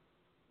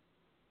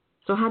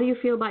 So how do you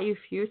feel about your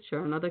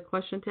future? Another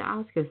question to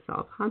ask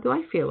yourself. How do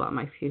I feel about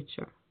my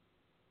future?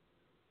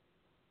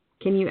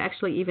 Can you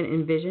actually even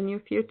envision your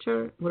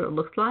future, what it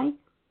looks like?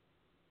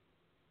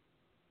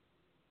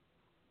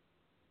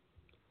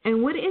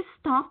 And what is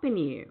stopping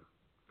you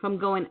from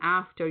going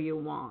after you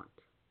want?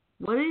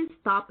 What is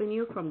stopping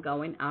you from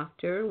going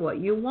after what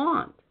you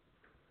want?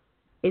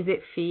 Is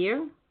it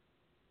fear?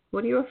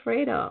 What are you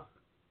afraid of?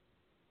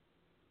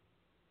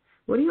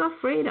 What are you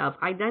afraid of?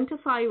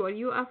 Identify what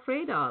you're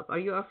afraid of. Are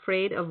you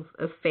afraid of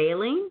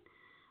failing?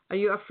 Are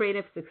you afraid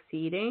of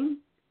succeeding?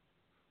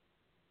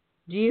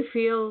 Do you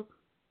feel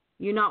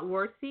you're not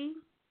worthy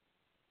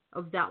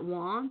of that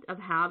want, of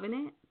having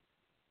it?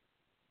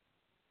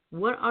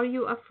 What are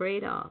you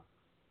afraid of?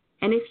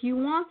 And if you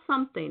want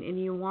something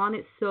and you want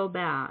it so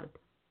bad,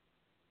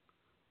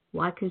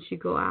 why can't you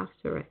go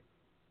after it?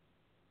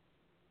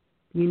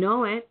 You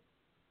know it.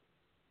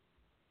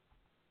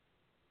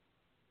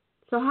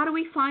 So how do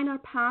we find our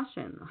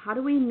passion? How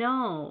do we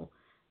know,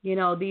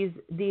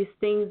 these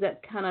things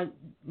that kind of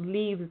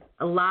leave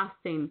a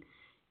lasting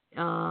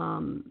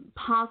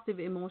positive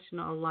emotion in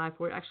our life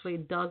where it actually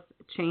does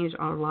change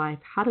our life?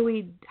 How do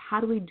we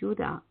do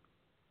that?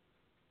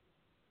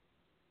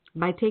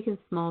 By taking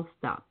small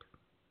steps.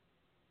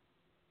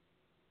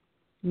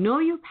 Know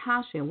your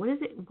passion. What is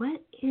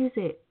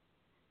it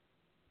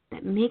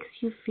that makes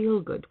you feel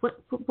good?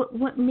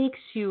 What makes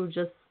you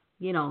just,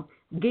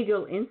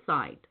 giggle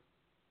inside?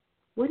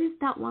 What is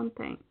that one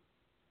thing?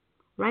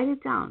 Write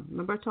it down.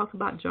 Remember I talked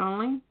about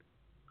journaling?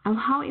 And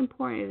how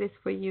important it is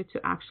for you to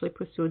actually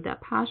pursue that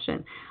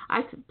passion.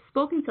 I've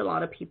spoken to a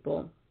lot of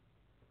people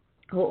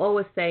who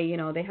always say,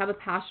 they have a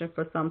passion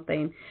for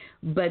something,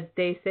 but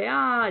they say,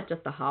 it's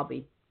just a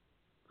hobby.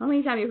 How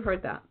many times have you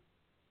heard that?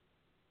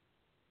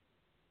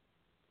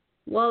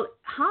 Well,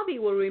 hobby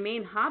will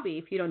remain hobby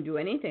if you don't do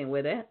anything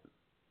with it.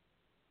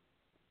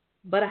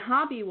 But a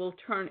hobby will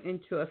turn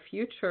into a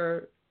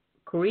future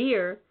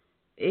career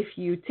if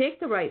you take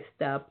the right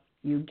steps,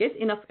 you get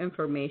enough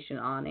information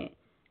on it,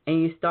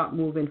 and you start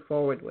moving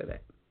forward with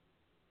it.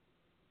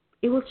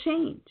 It will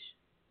change.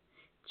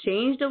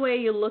 Change the way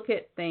you look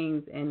at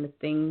things, and the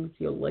things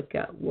you look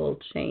at will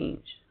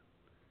change.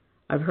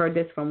 I've heard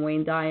this from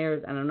Wayne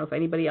Dyer. I don't know if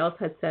anybody else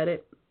had said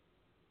it.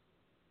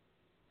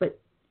 But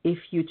if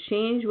you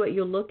change what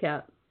you look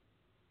at,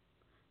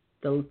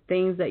 the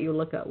things that you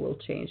look at will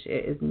change.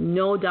 It is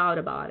no doubt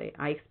about it.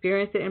 I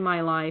experienced it in my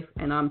life,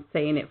 and I'm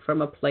saying it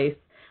from a place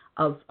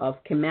of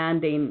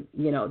commanding,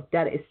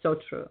 that is so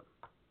true.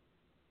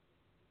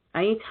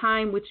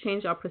 Anytime we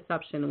change our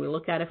perception, we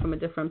look at it from a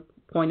different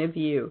point of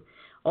view,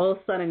 all of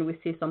a sudden we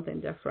see something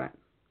different.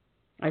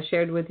 I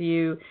shared with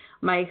you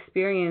my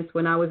experience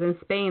when I was in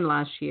Spain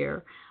last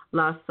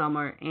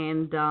summer,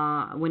 and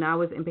when I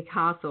was in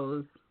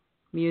Picasso's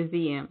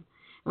museum,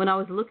 when I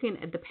was looking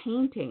at the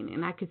painting,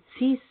 and I could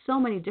see so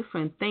many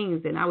different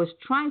things, and I was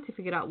trying to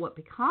figure out what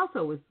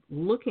Picasso was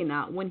looking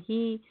at what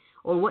he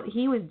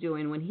was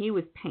doing when he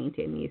was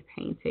painting these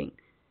paintings.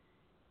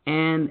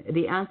 And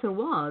the answer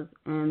was,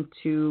 and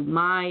to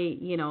my,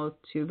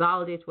 to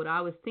validate what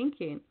I was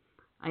thinking,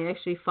 I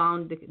actually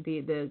found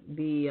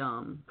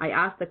I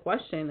asked the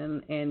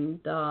question,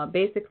 and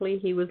basically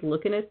he was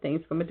looking at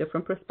things from a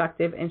different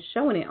perspective and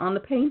showing it on the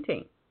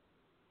painting.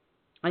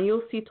 And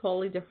you'll see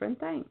totally different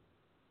things.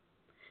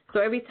 So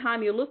every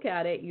time you look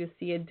at it, you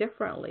see it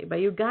differently. But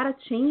you got to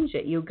change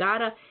it.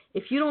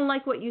 If you don't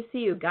like what you see,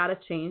 you got to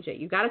change it.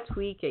 You got to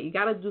tweak it. You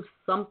got to do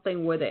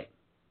something with it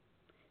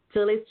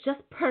till it's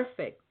just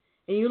perfect.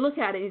 And you look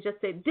at it and you just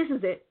say, this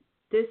is it.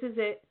 This is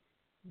it.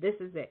 This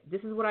is it.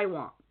 This is what I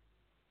want.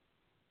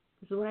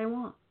 This is what I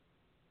want.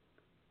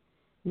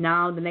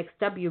 Now, the next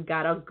step, you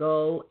got to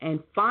go and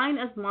find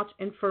as much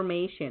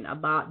information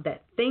about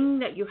that thing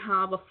that you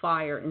have a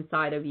fire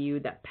inside of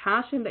you, that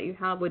passion that you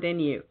have within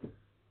you.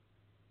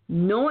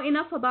 Know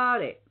enough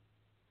about it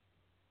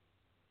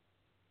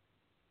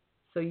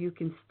so you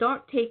can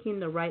start taking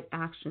the right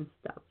action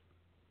steps.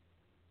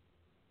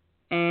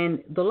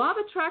 And the law of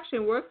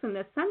attraction works in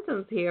this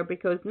sentence here,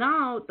 because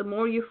now the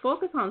more you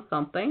focus on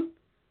something,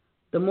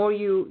 the more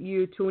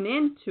you tune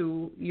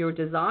into your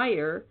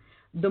desire,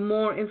 the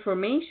more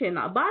information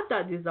about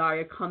that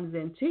desire comes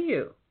into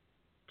you.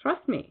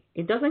 Trust me,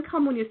 it doesn't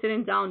come when you're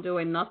sitting down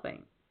doing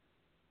nothing.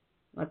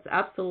 That's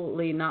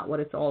absolutely not what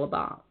it's all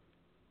about.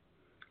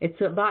 It's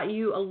about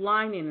you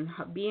aligning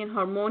and being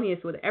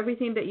harmonious with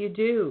everything that you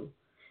do,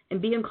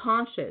 and being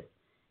conscious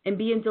and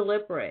being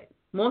deliberate.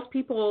 Most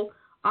people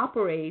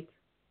operate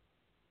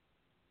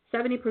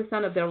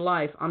 70% of their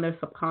life on their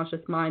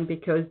subconscious mind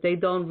because they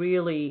don't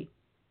really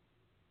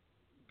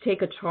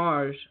take a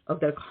charge of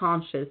their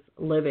conscious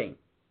living,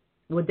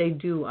 what they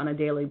do on a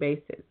daily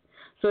basis.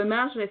 So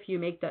imagine if you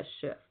make that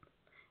shift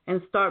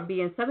and start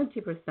being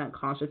 70%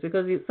 conscious,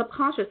 because the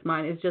subconscious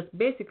mind is just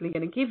basically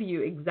going to give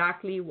you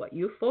exactly what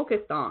you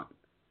focused on.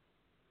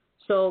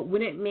 So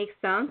wouldn't it make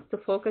sense to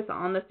focus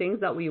on the things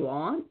that we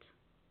want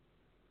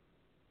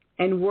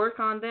and work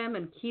on them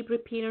and keep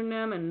repeating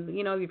them? And,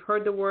 you've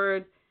heard the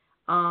word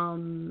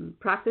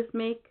practice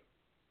make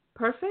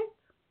perfect.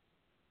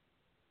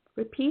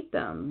 Repeat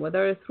them,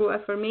 whether it's through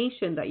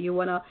affirmation that you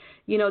want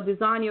to,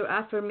 design your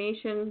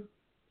affirmation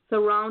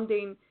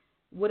surrounding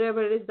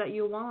whatever it is that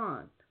you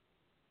want.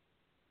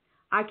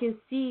 I can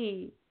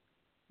see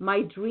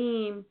my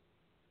dream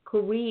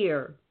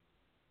career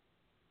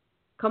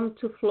come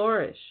to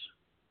flourish.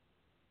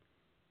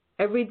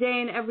 Every day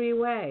in every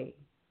way,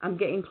 I'm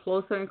getting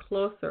closer and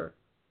closer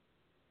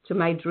to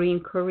my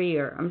dream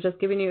career. I'm just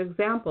giving you an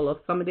example of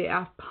some of the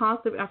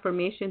positive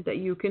affirmations that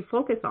you can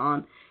focus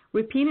on,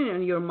 repeating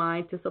in your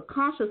mind to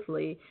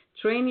subconsciously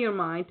train your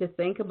mind to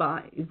think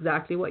about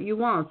exactly what you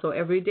want. So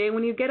every day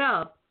when you get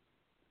up,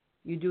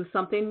 you do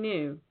something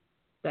new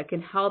that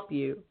can help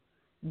you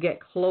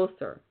get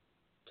closer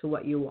to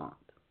what you want.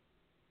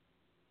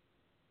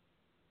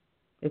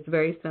 It's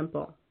very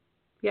simple.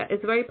 Yeah,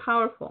 it's very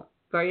powerful,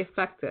 very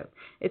effective.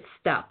 It's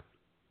steps.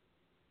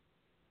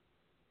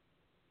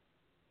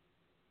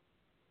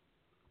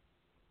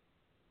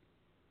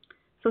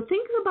 So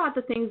think about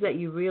the things that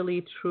you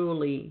really,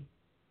 truly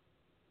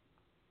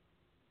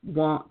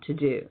want to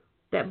do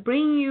that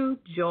bring you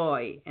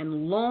joy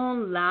and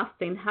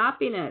long-lasting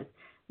happiness,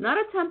 not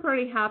a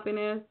temporary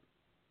happiness,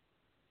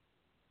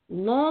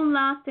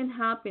 long-lasting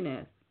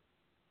happiness.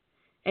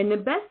 And the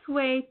best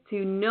way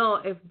to know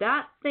if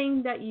that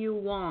thing that you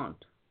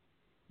want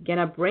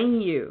gonna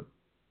bring you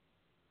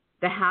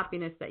the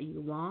happiness that you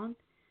want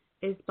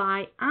is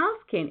by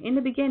asking in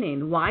the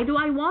beginning, why do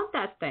I want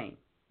that thing?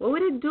 What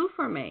would it do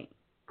for me?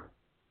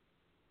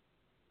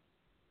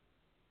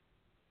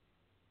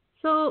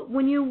 So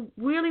when you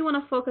really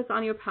want to focus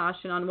on your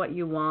passion, on what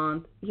you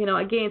want,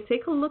 again,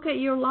 take a look at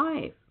your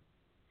life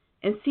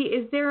and see,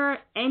 is there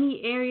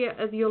any area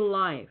of your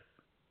life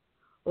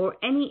or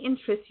any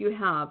interest you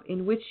have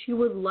in which you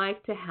would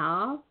like to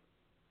have?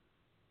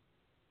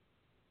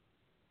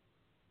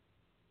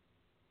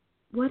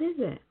 What is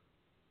it?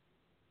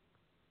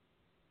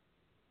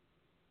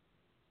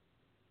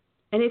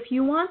 And if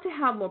you want to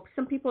have more,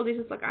 some people, they're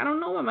just like, I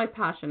don't know what my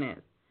passion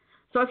is.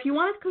 So if you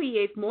want to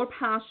create more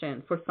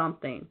passion for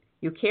something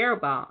you care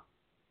about,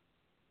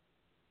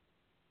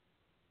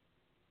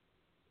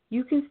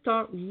 you can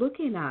start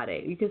looking at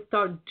it. You can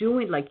start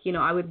doing, like,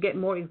 I would get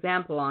more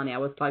example on it. I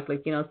was like,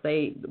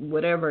 say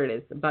whatever it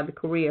is about the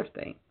career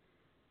thing.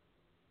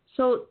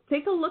 So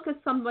take a look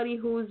at somebody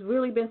who's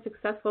really been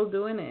successful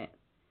doing it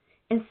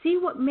and see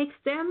what makes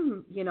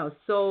them,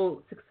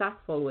 so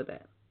successful with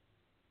it.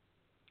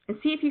 And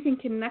see if you can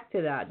connect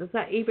to that. Does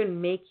that even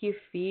make you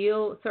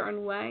feel a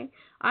certain way?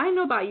 I don't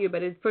know about you,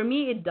 but for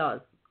me, it does.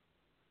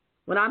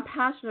 When I'm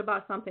passionate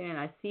about something and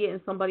I see it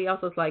in somebody else,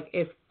 it's like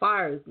it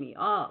fires me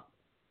up.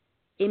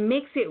 It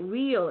makes it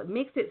real. It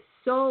makes it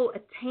so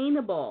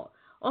attainable.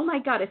 Oh, my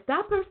God, if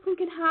that person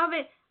can have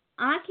it,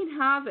 I can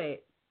have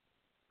it.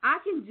 I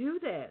can do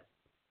this.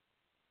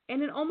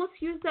 And it almost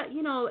used that,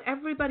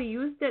 everybody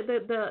used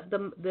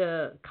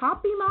the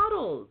copy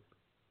models,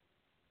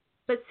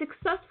 but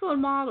successful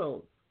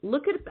models.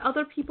 Look at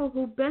other people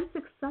who've been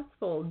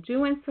successful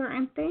doing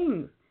certain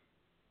things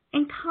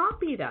and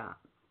copy that.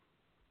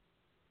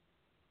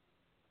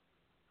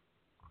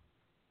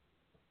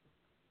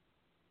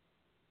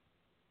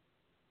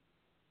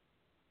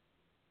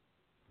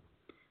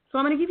 So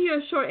I'm going to give you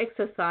a short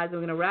exercise. We're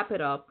going to wrap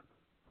it up.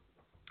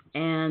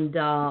 And,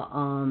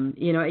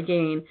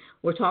 again,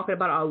 we're talking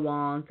about our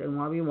wants and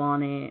why we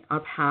want it,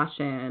 our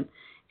passion,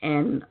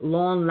 and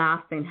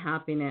long-lasting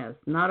happiness,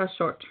 not a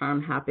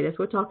short-term happiness.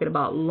 We're talking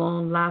about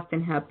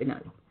long-lasting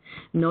happiness.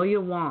 Know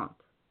your want.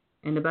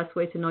 And the best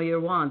way to know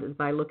your want is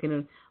by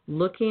looking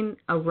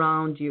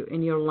around you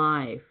in your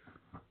life.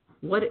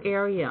 What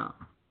area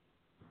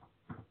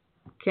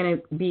can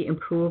it be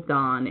improved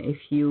on if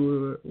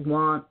your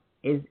want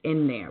is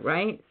in there,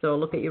 right? So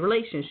look at your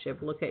relationship,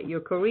 look at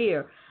your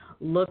career,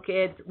 look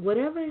at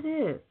whatever it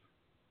is,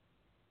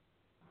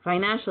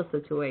 financial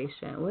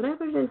situation,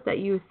 whatever it is that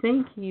you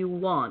think you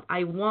want.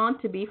 I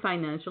want to be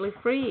financially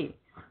free.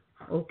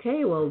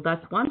 Okay, well,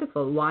 that's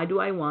wonderful. Why do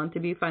I want to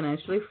be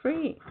financially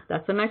free?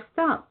 That's the next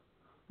step.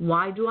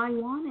 Why do I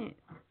want it?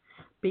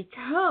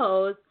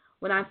 Because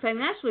when I'm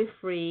financially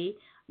free,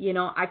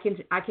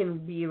 I can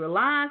be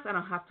relaxed. I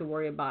don't have to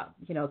worry about,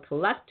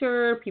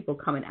 collector, people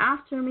coming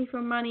after me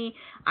for money.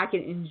 I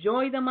can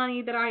enjoy the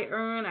money that I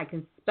earn. I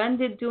can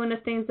spend it doing the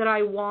things that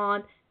I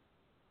want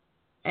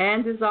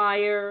and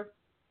desire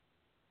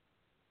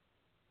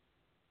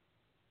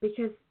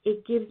because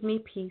it gives me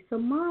peace of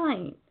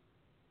mind.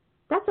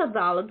 That's a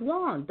valid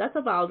want. That's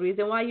a valid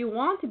reason why you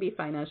want to be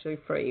financially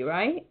free,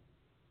 right?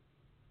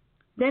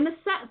 Then the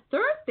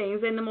third thing,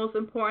 and the most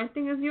important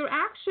thing, is your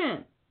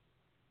action.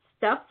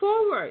 Step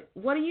forward.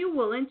 What are you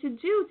willing to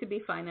do to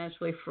be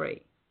financially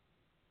free?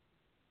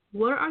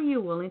 What are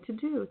you willing to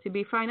do to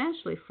be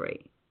financially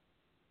free?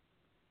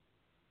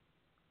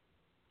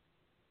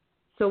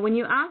 So when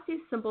you ask these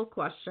simple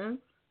questions,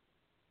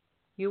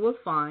 you will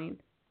find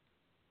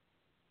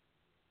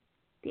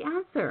the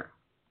answer.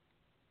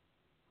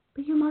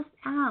 But you must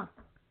ask.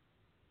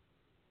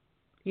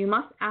 You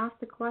must ask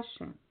the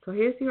question. So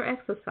here's your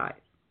exercise.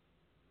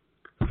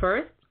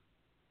 First,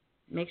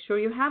 make sure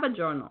you have a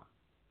journal,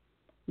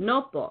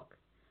 notebook,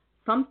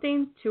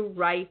 something to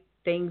write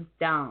things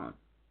down,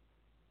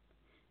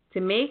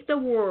 to make the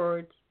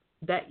words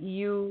that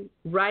you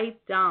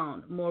write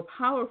down more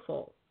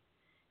powerful.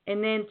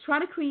 And then try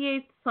to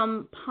create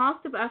some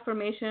positive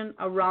affirmation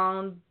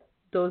around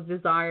those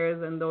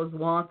desires and those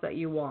wants that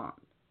you want.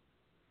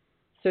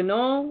 So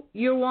know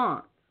your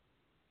wants.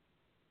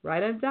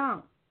 Write it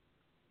down.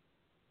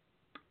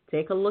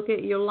 Take a look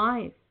at your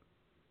life.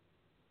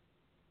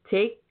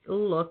 Take a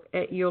look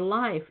at your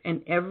life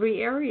in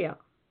every area.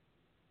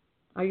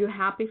 Are you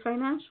happy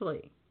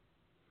financially?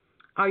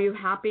 Are you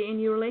happy in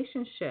your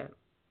relationship?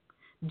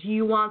 Do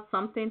you want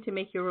something to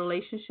make your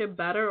relationship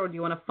better, or do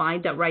you want to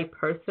find that right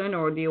person,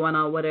 or do you want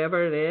to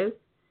whatever it is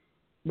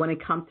when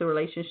it comes to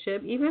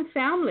relationship? Even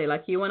family,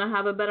 like you want to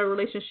have a better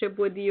relationship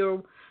with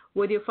your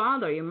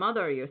father, your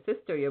mother, your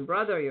sister, your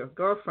brother, your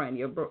girlfriend,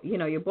 your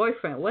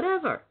boyfriend,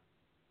 whatever.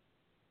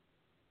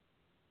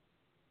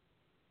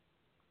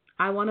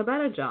 I want a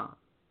better job.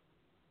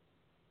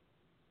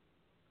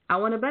 I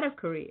want a better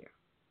career.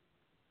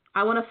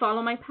 I want to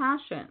follow my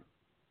passion.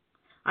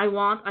 I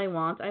want.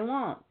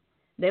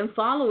 Then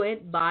follow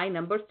it by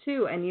number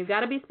 2. And you got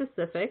to be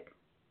specific.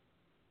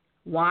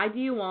 Why do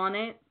you want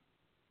it?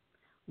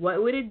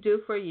 What would it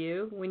do for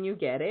you when you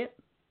get it?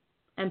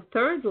 And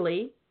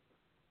thirdly,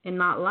 and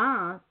not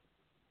last,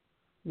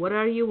 what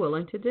are you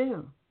willing to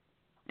do?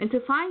 And to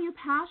find your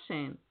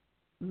passion,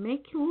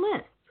 make a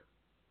list.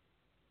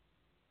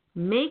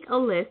 Make a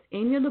list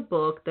in the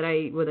book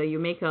whether you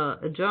make a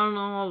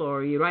journal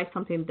or you write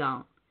something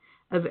down,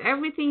 of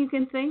everything you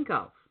can think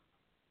of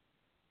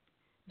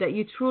that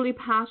you're truly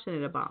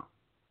passionate about.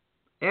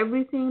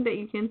 Everything that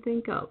you can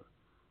think of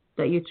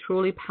that you're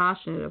truly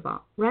passionate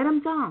about. Write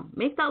them down.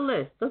 Make that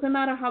list. Doesn't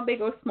matter how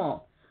big or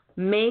small.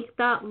 Make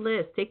that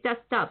list. Take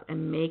that step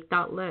and make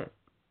that list.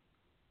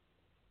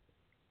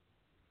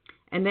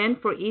 And then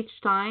for each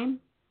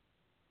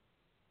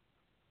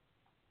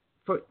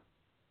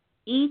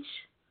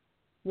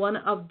one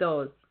of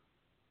those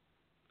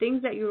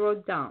things that you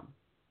wrote down,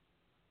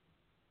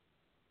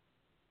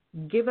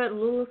 give a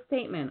little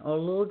statement or a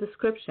little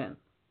description.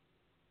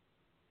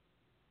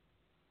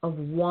 of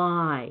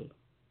why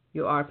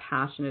you are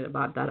passionate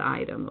about that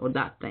item or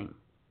that thing.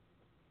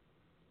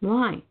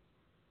 Why?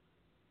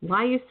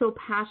 Why are you so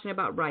passionate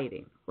about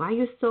writing? Why are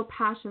you so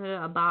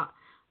passionate about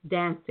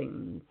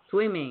dancing,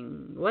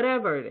 swimming,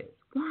 whatever it is?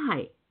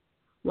 Why?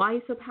 Why are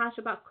you so passionate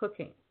about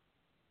cooking?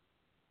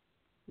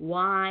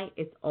 Why?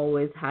 It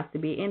always has to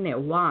be in there.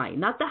 Why?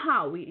 Not the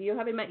how.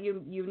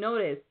 You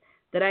noticed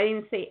that I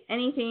didn't say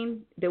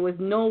anything. There was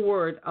no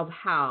word of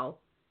how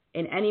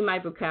in any of my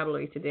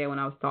vocabulary today when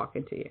I was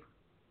talking to you.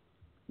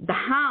 The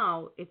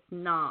how, it's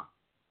not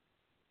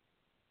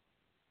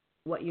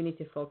what you need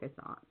to focus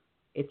on.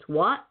 It's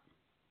what,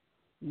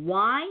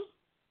 why,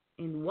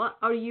 and what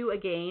are you,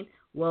 again,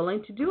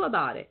 willing to do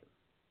about it.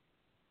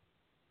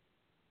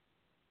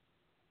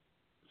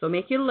 So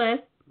make your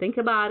list. Think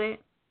about it.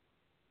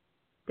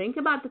 Think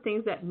about the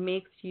things that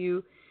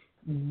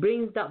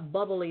brings that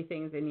bubbly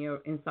things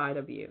inside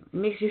of you. It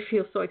makes you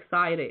feel so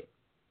excited.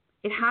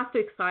 It has to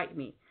excite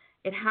me.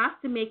 It has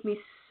to make me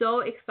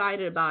so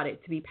excited about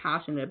it to be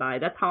passionate about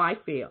it. That's how I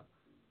feel.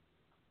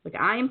 Like,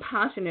 I am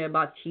passionate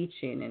about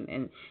teaching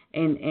and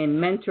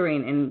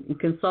mentoring and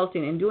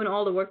consulting and doing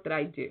all the work that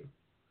I do,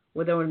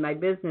 whether with my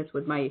business,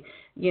 with my,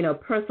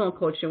 personal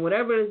coaching,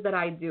 whatever it is that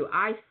I do.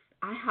 I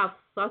have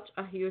such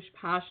a huge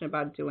passion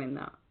about doing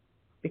that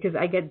because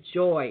I get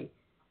joy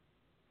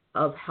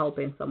of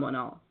helping someone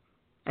else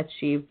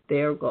achieve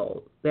their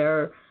goal,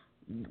 their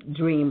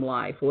dream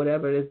life,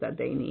 whatever it is that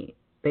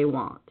they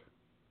want.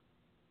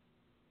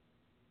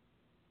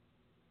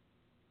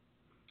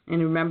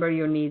 And remember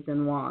your needs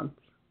and wants.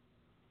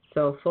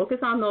 So focus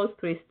on those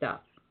 3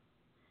 steps.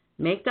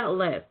 Make that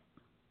list.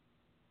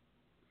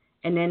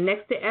 And then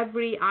next to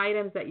every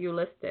item that you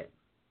listed,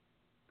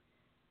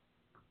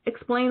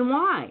 explain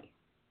why.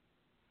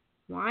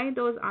 Why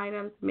those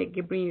items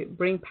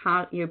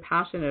you're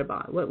passionate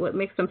about. What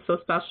makes them so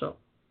special?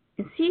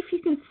 And see if you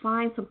can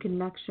find some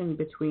connection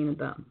between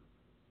them.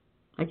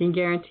 I can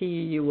guarantee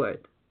you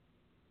would.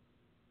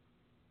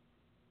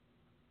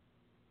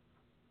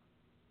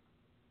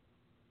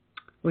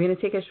 We're going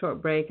to take a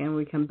short break, and when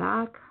we come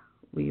back,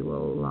 we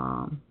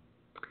will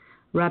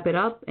wrap it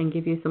up and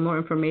give you some more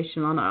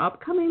information on our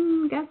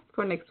upcoming guests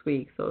for next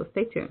week. So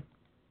stay tuned.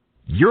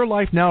 Your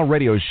Life Now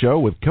radio show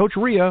with Coach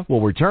Rhea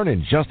will return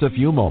in just a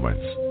few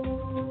moments.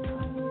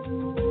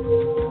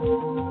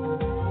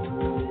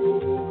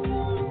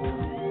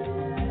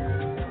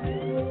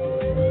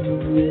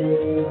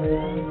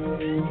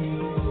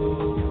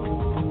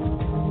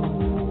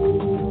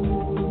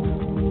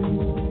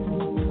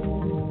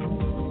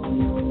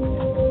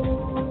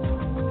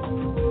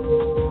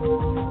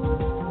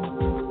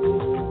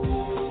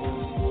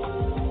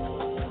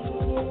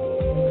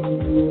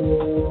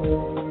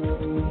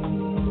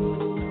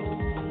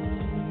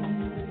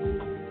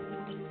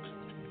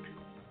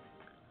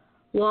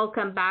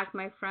 Welcome back,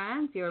 my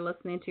friends. You're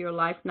listening to your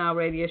Life Now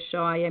radio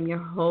show. I am your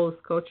host,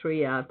 Coach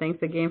Rhea.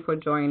 Thanks again for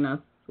joining us,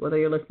 whether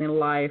you're listening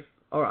live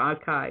or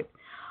archived.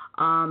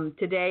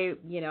 Today,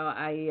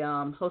 I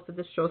hosted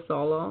this show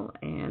solo,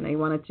 and I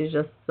wanted to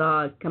just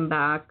come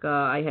back.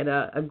 I had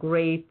a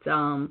great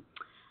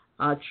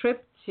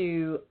trip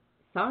to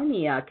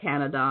Sarnia,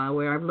 Canada,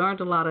 where I've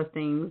learned a lot of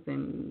things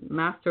and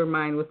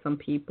mastermind with some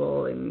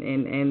people,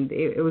 and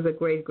it was a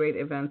great, great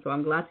event. So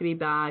I'm glad to be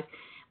back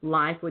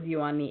live with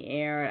you on the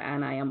air,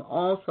 and I am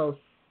also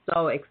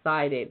so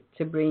excited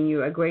to bring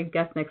you a great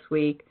guest next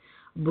week,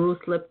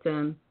 Bruce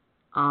Lipton.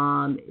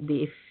 I'm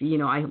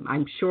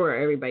sure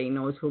everybody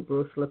knows who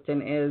Bruce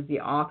Lipton is, the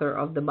author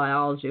of the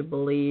Biology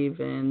Believe,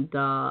 and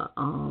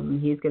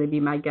he's going to be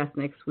my guest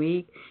next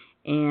week,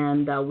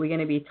 and we're going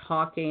to be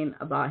talking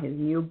about his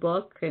new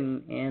book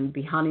and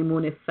the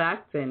Honeymoon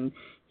Effect. And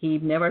he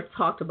never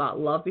talked about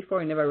love before.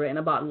 He never written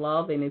about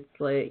love, and it's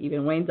like,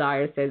 even Wayne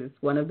Dyer says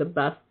it's one of the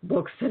best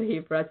books that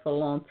he's read for a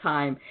long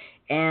time.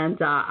 And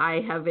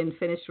I haven't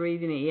finished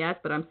reading it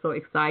yet, but I'm so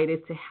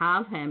excited to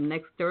have him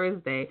next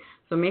Thursday.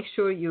 So make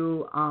sure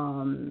you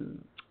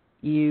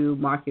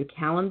mark your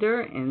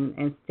calendar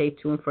and stay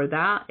tuned for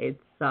that.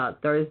 It's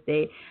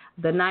Thursday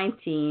the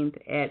 19th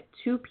at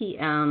 2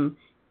 p.m.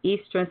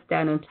 Eastern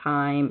Standard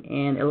Time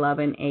and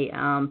 11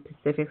 a.m.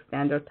 Pacific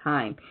Standard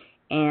Time.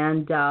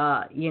 And,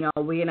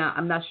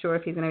 I'm not sure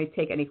if he's going to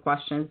take any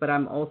questions, but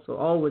I'm also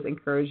always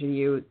encouraging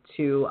you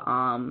to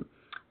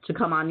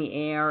come on the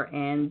air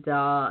and,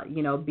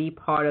 be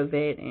part of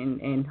it.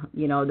 And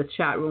the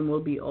chat room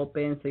will be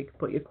open, so you can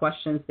put your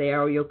questions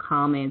there or your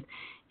comments.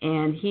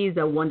 And he's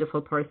a wonderful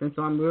person,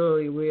 so I'm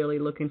really, really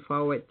looking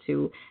forward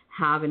to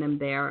having him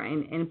there.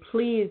 And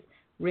please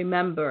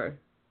remember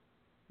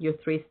your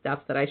 3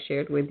 steps that I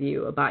shared with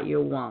you about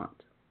your want.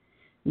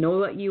 Know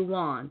what you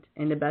want,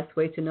 and the best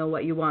way to know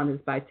what you want is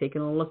by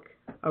taking a look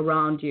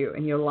around you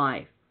in your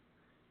life.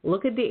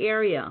 Look at the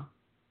area,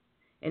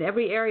 in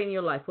every area in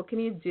your life. What can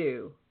you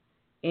do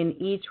in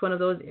each one of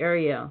those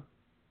areas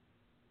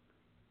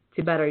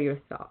to better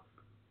yourself,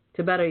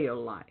 to better your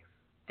life,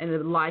 and the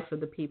life of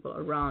the people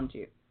around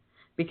you?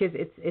 because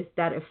it's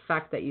that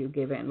effect that you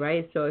give in,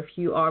 right? So if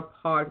you are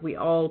part, we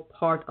all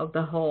part of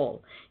the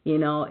whole.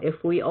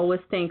 If we always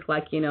think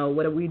like,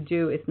 what we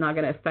do is not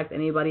going to affect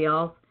anybody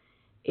else,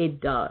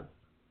 it does.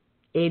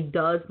 It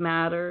does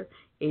matter.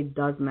 It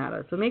does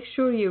matter. So make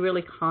sure you're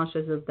really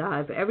conscious of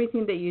that. If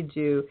everything that you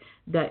do,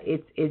 that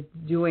it's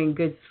doing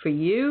good for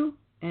you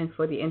and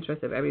for the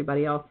interest of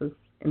everybody else is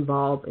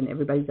involved and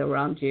everybody's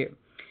around you.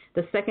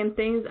 The second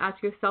thing is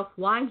ask yourself,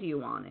 why do you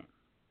want it?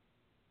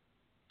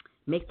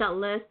 Make that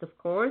list, of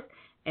course,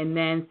 and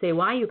then say,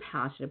 why are you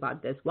passionate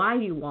about this? Why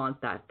do you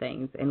want that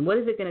thing? And what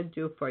is it going to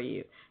do for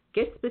you?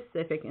 Get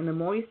specific, and the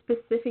more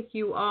specific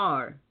you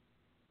are,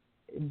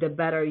 the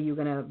better you're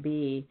going to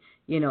be,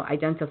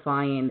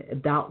 identifying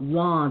that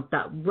want,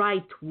 that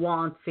right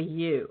want for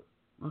you,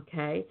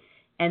 okay?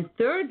 And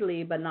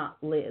thirdly, but not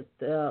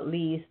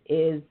least,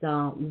 is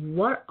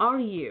what are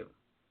you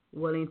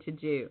willing to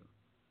do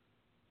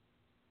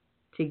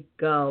to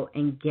go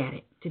and get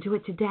it, to do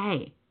it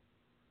today,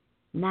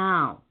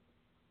 now?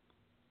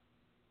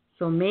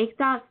 So make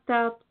that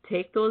step,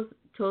 take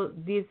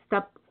these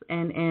steps,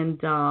 and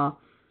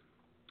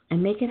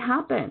make it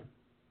happen.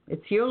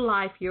 It's your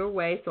life, your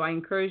way. So I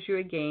encourage you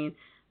again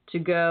to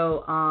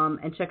go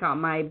and check out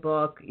my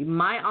book,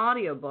 my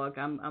audiobook.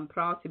 I'm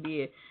proud to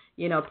be,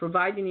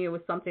 providing you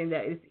with something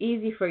that is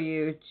easy for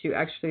you to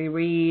actually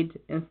read.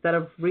 Instead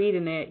of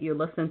reading it, you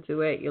listen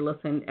to it. You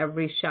listen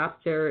every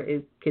chapter.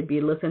 It could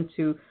be listened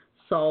to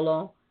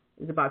solo.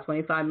 It's about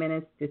 25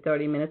 minutes to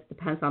 30 minutes,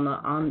 depends on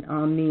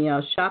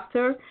the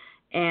chapter.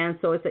 And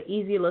so it's an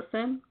easy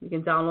listen. You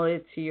can download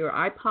it to your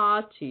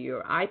iPod, to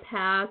your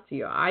iPad, to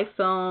your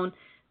iPhone,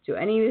 to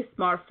any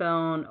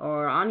smartphone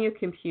or on your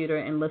computer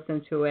and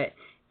listen to it.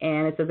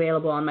 And it's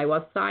available on my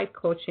website,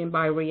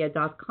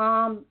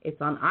 coachingbyria.com. It's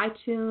on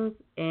iTunes,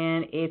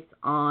 and it's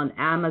on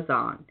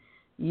Amazon.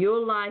 Your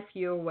Life,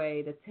 Your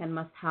Way, the 10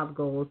 must-have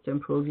goals to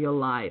improve your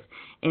life.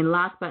 And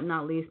last but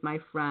not least, my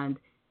friend,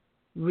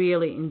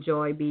 really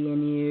enjoy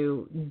being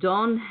you.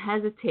 Don't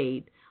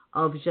hesitate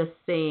of just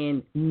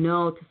saying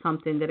no to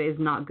something that is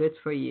not good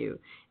for you,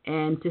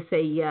 and to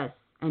say yes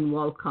and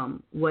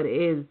welcome what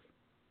is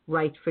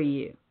right for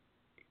you.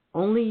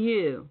 Only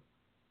you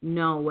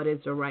know what is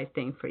the right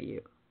thing for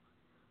you.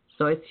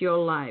 So it's your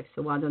life,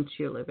 so why don't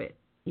you live it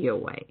your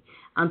way?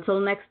 Until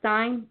next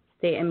time,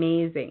 stay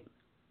amazing.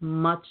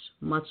 Much,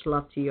 much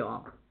love to you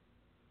all.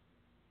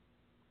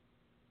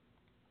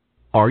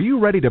 Are you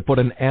ready to put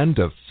an end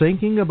to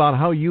thinking about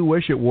how you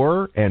wish it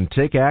were and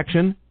take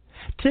action?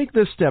 Take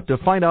this step to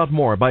find out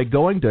more by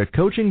going to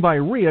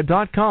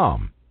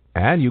coachingbyria.com,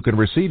 and you can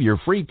receive your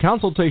free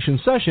consultation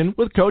session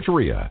with Coach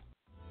Ria.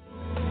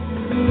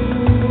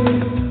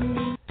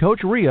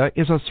 Coach Ria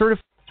is a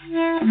certified...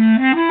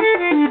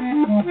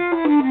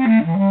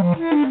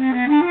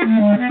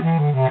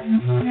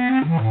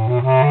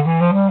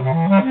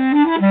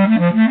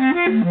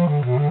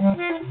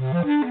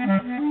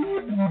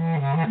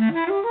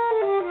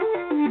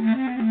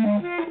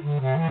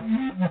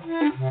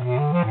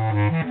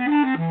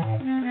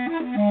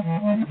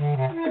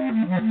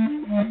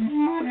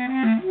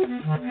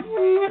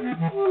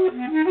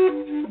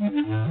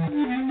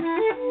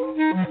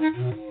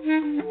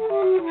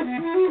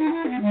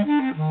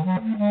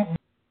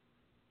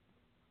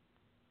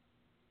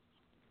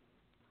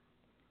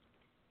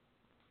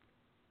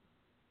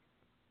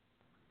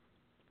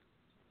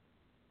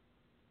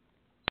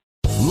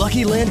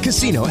 Lucky Land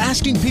Casino,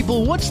 asking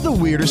people, what's the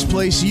weirdest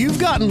place you've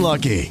gotten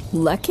lucky?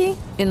 Lucky?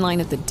 In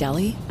line at the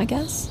deli, I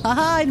guess?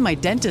 Aha, in my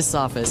dentist's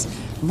office.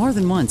 More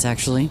than once,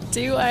 actually.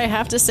 Do I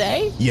have to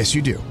say? Yes,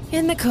 you do.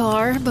 In the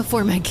car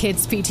before my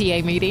kids'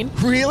 PTA meeting.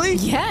 Really?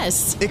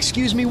 Yes.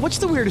 Excuse me, what's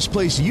the weirdest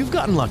place you've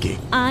gotten lucky?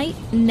 I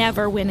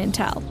never win and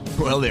tell.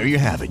 Well, there you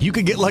have it. You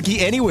can get lucky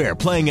anywhere,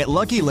 playing at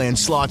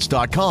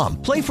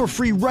LuckyLandSlots.com. Play for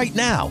free right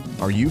now.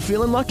 Are you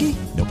feeling lucky?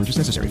 No purchase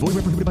necessary. Void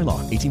where prohibited by law.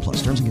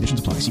 18+. Terms and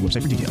conditions apply. See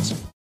website for details.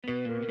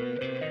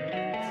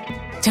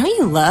 Don't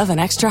you love an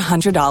extra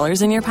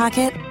 $100 in your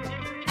pocket?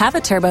 Have a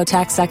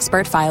TurboTax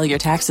expert file your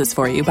taxes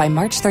for you by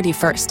March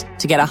 31st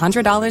to get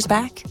 $100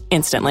 back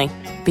instantly.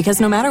 Because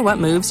no matter what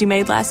moves you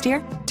made last year,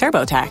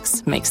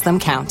 TurboTax makes them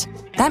count.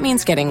 That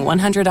means getting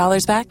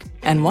 $100 back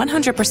and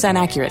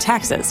 100% accurate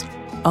taxes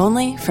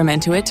only from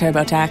Intuit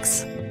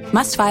TurboTax.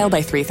 Must file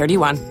by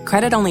 3/31.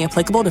 Credit only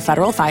applicable to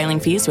federal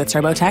filing fees with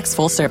TurboTax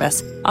full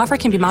service. Offer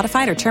can be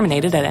modified or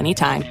terminated at any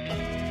time.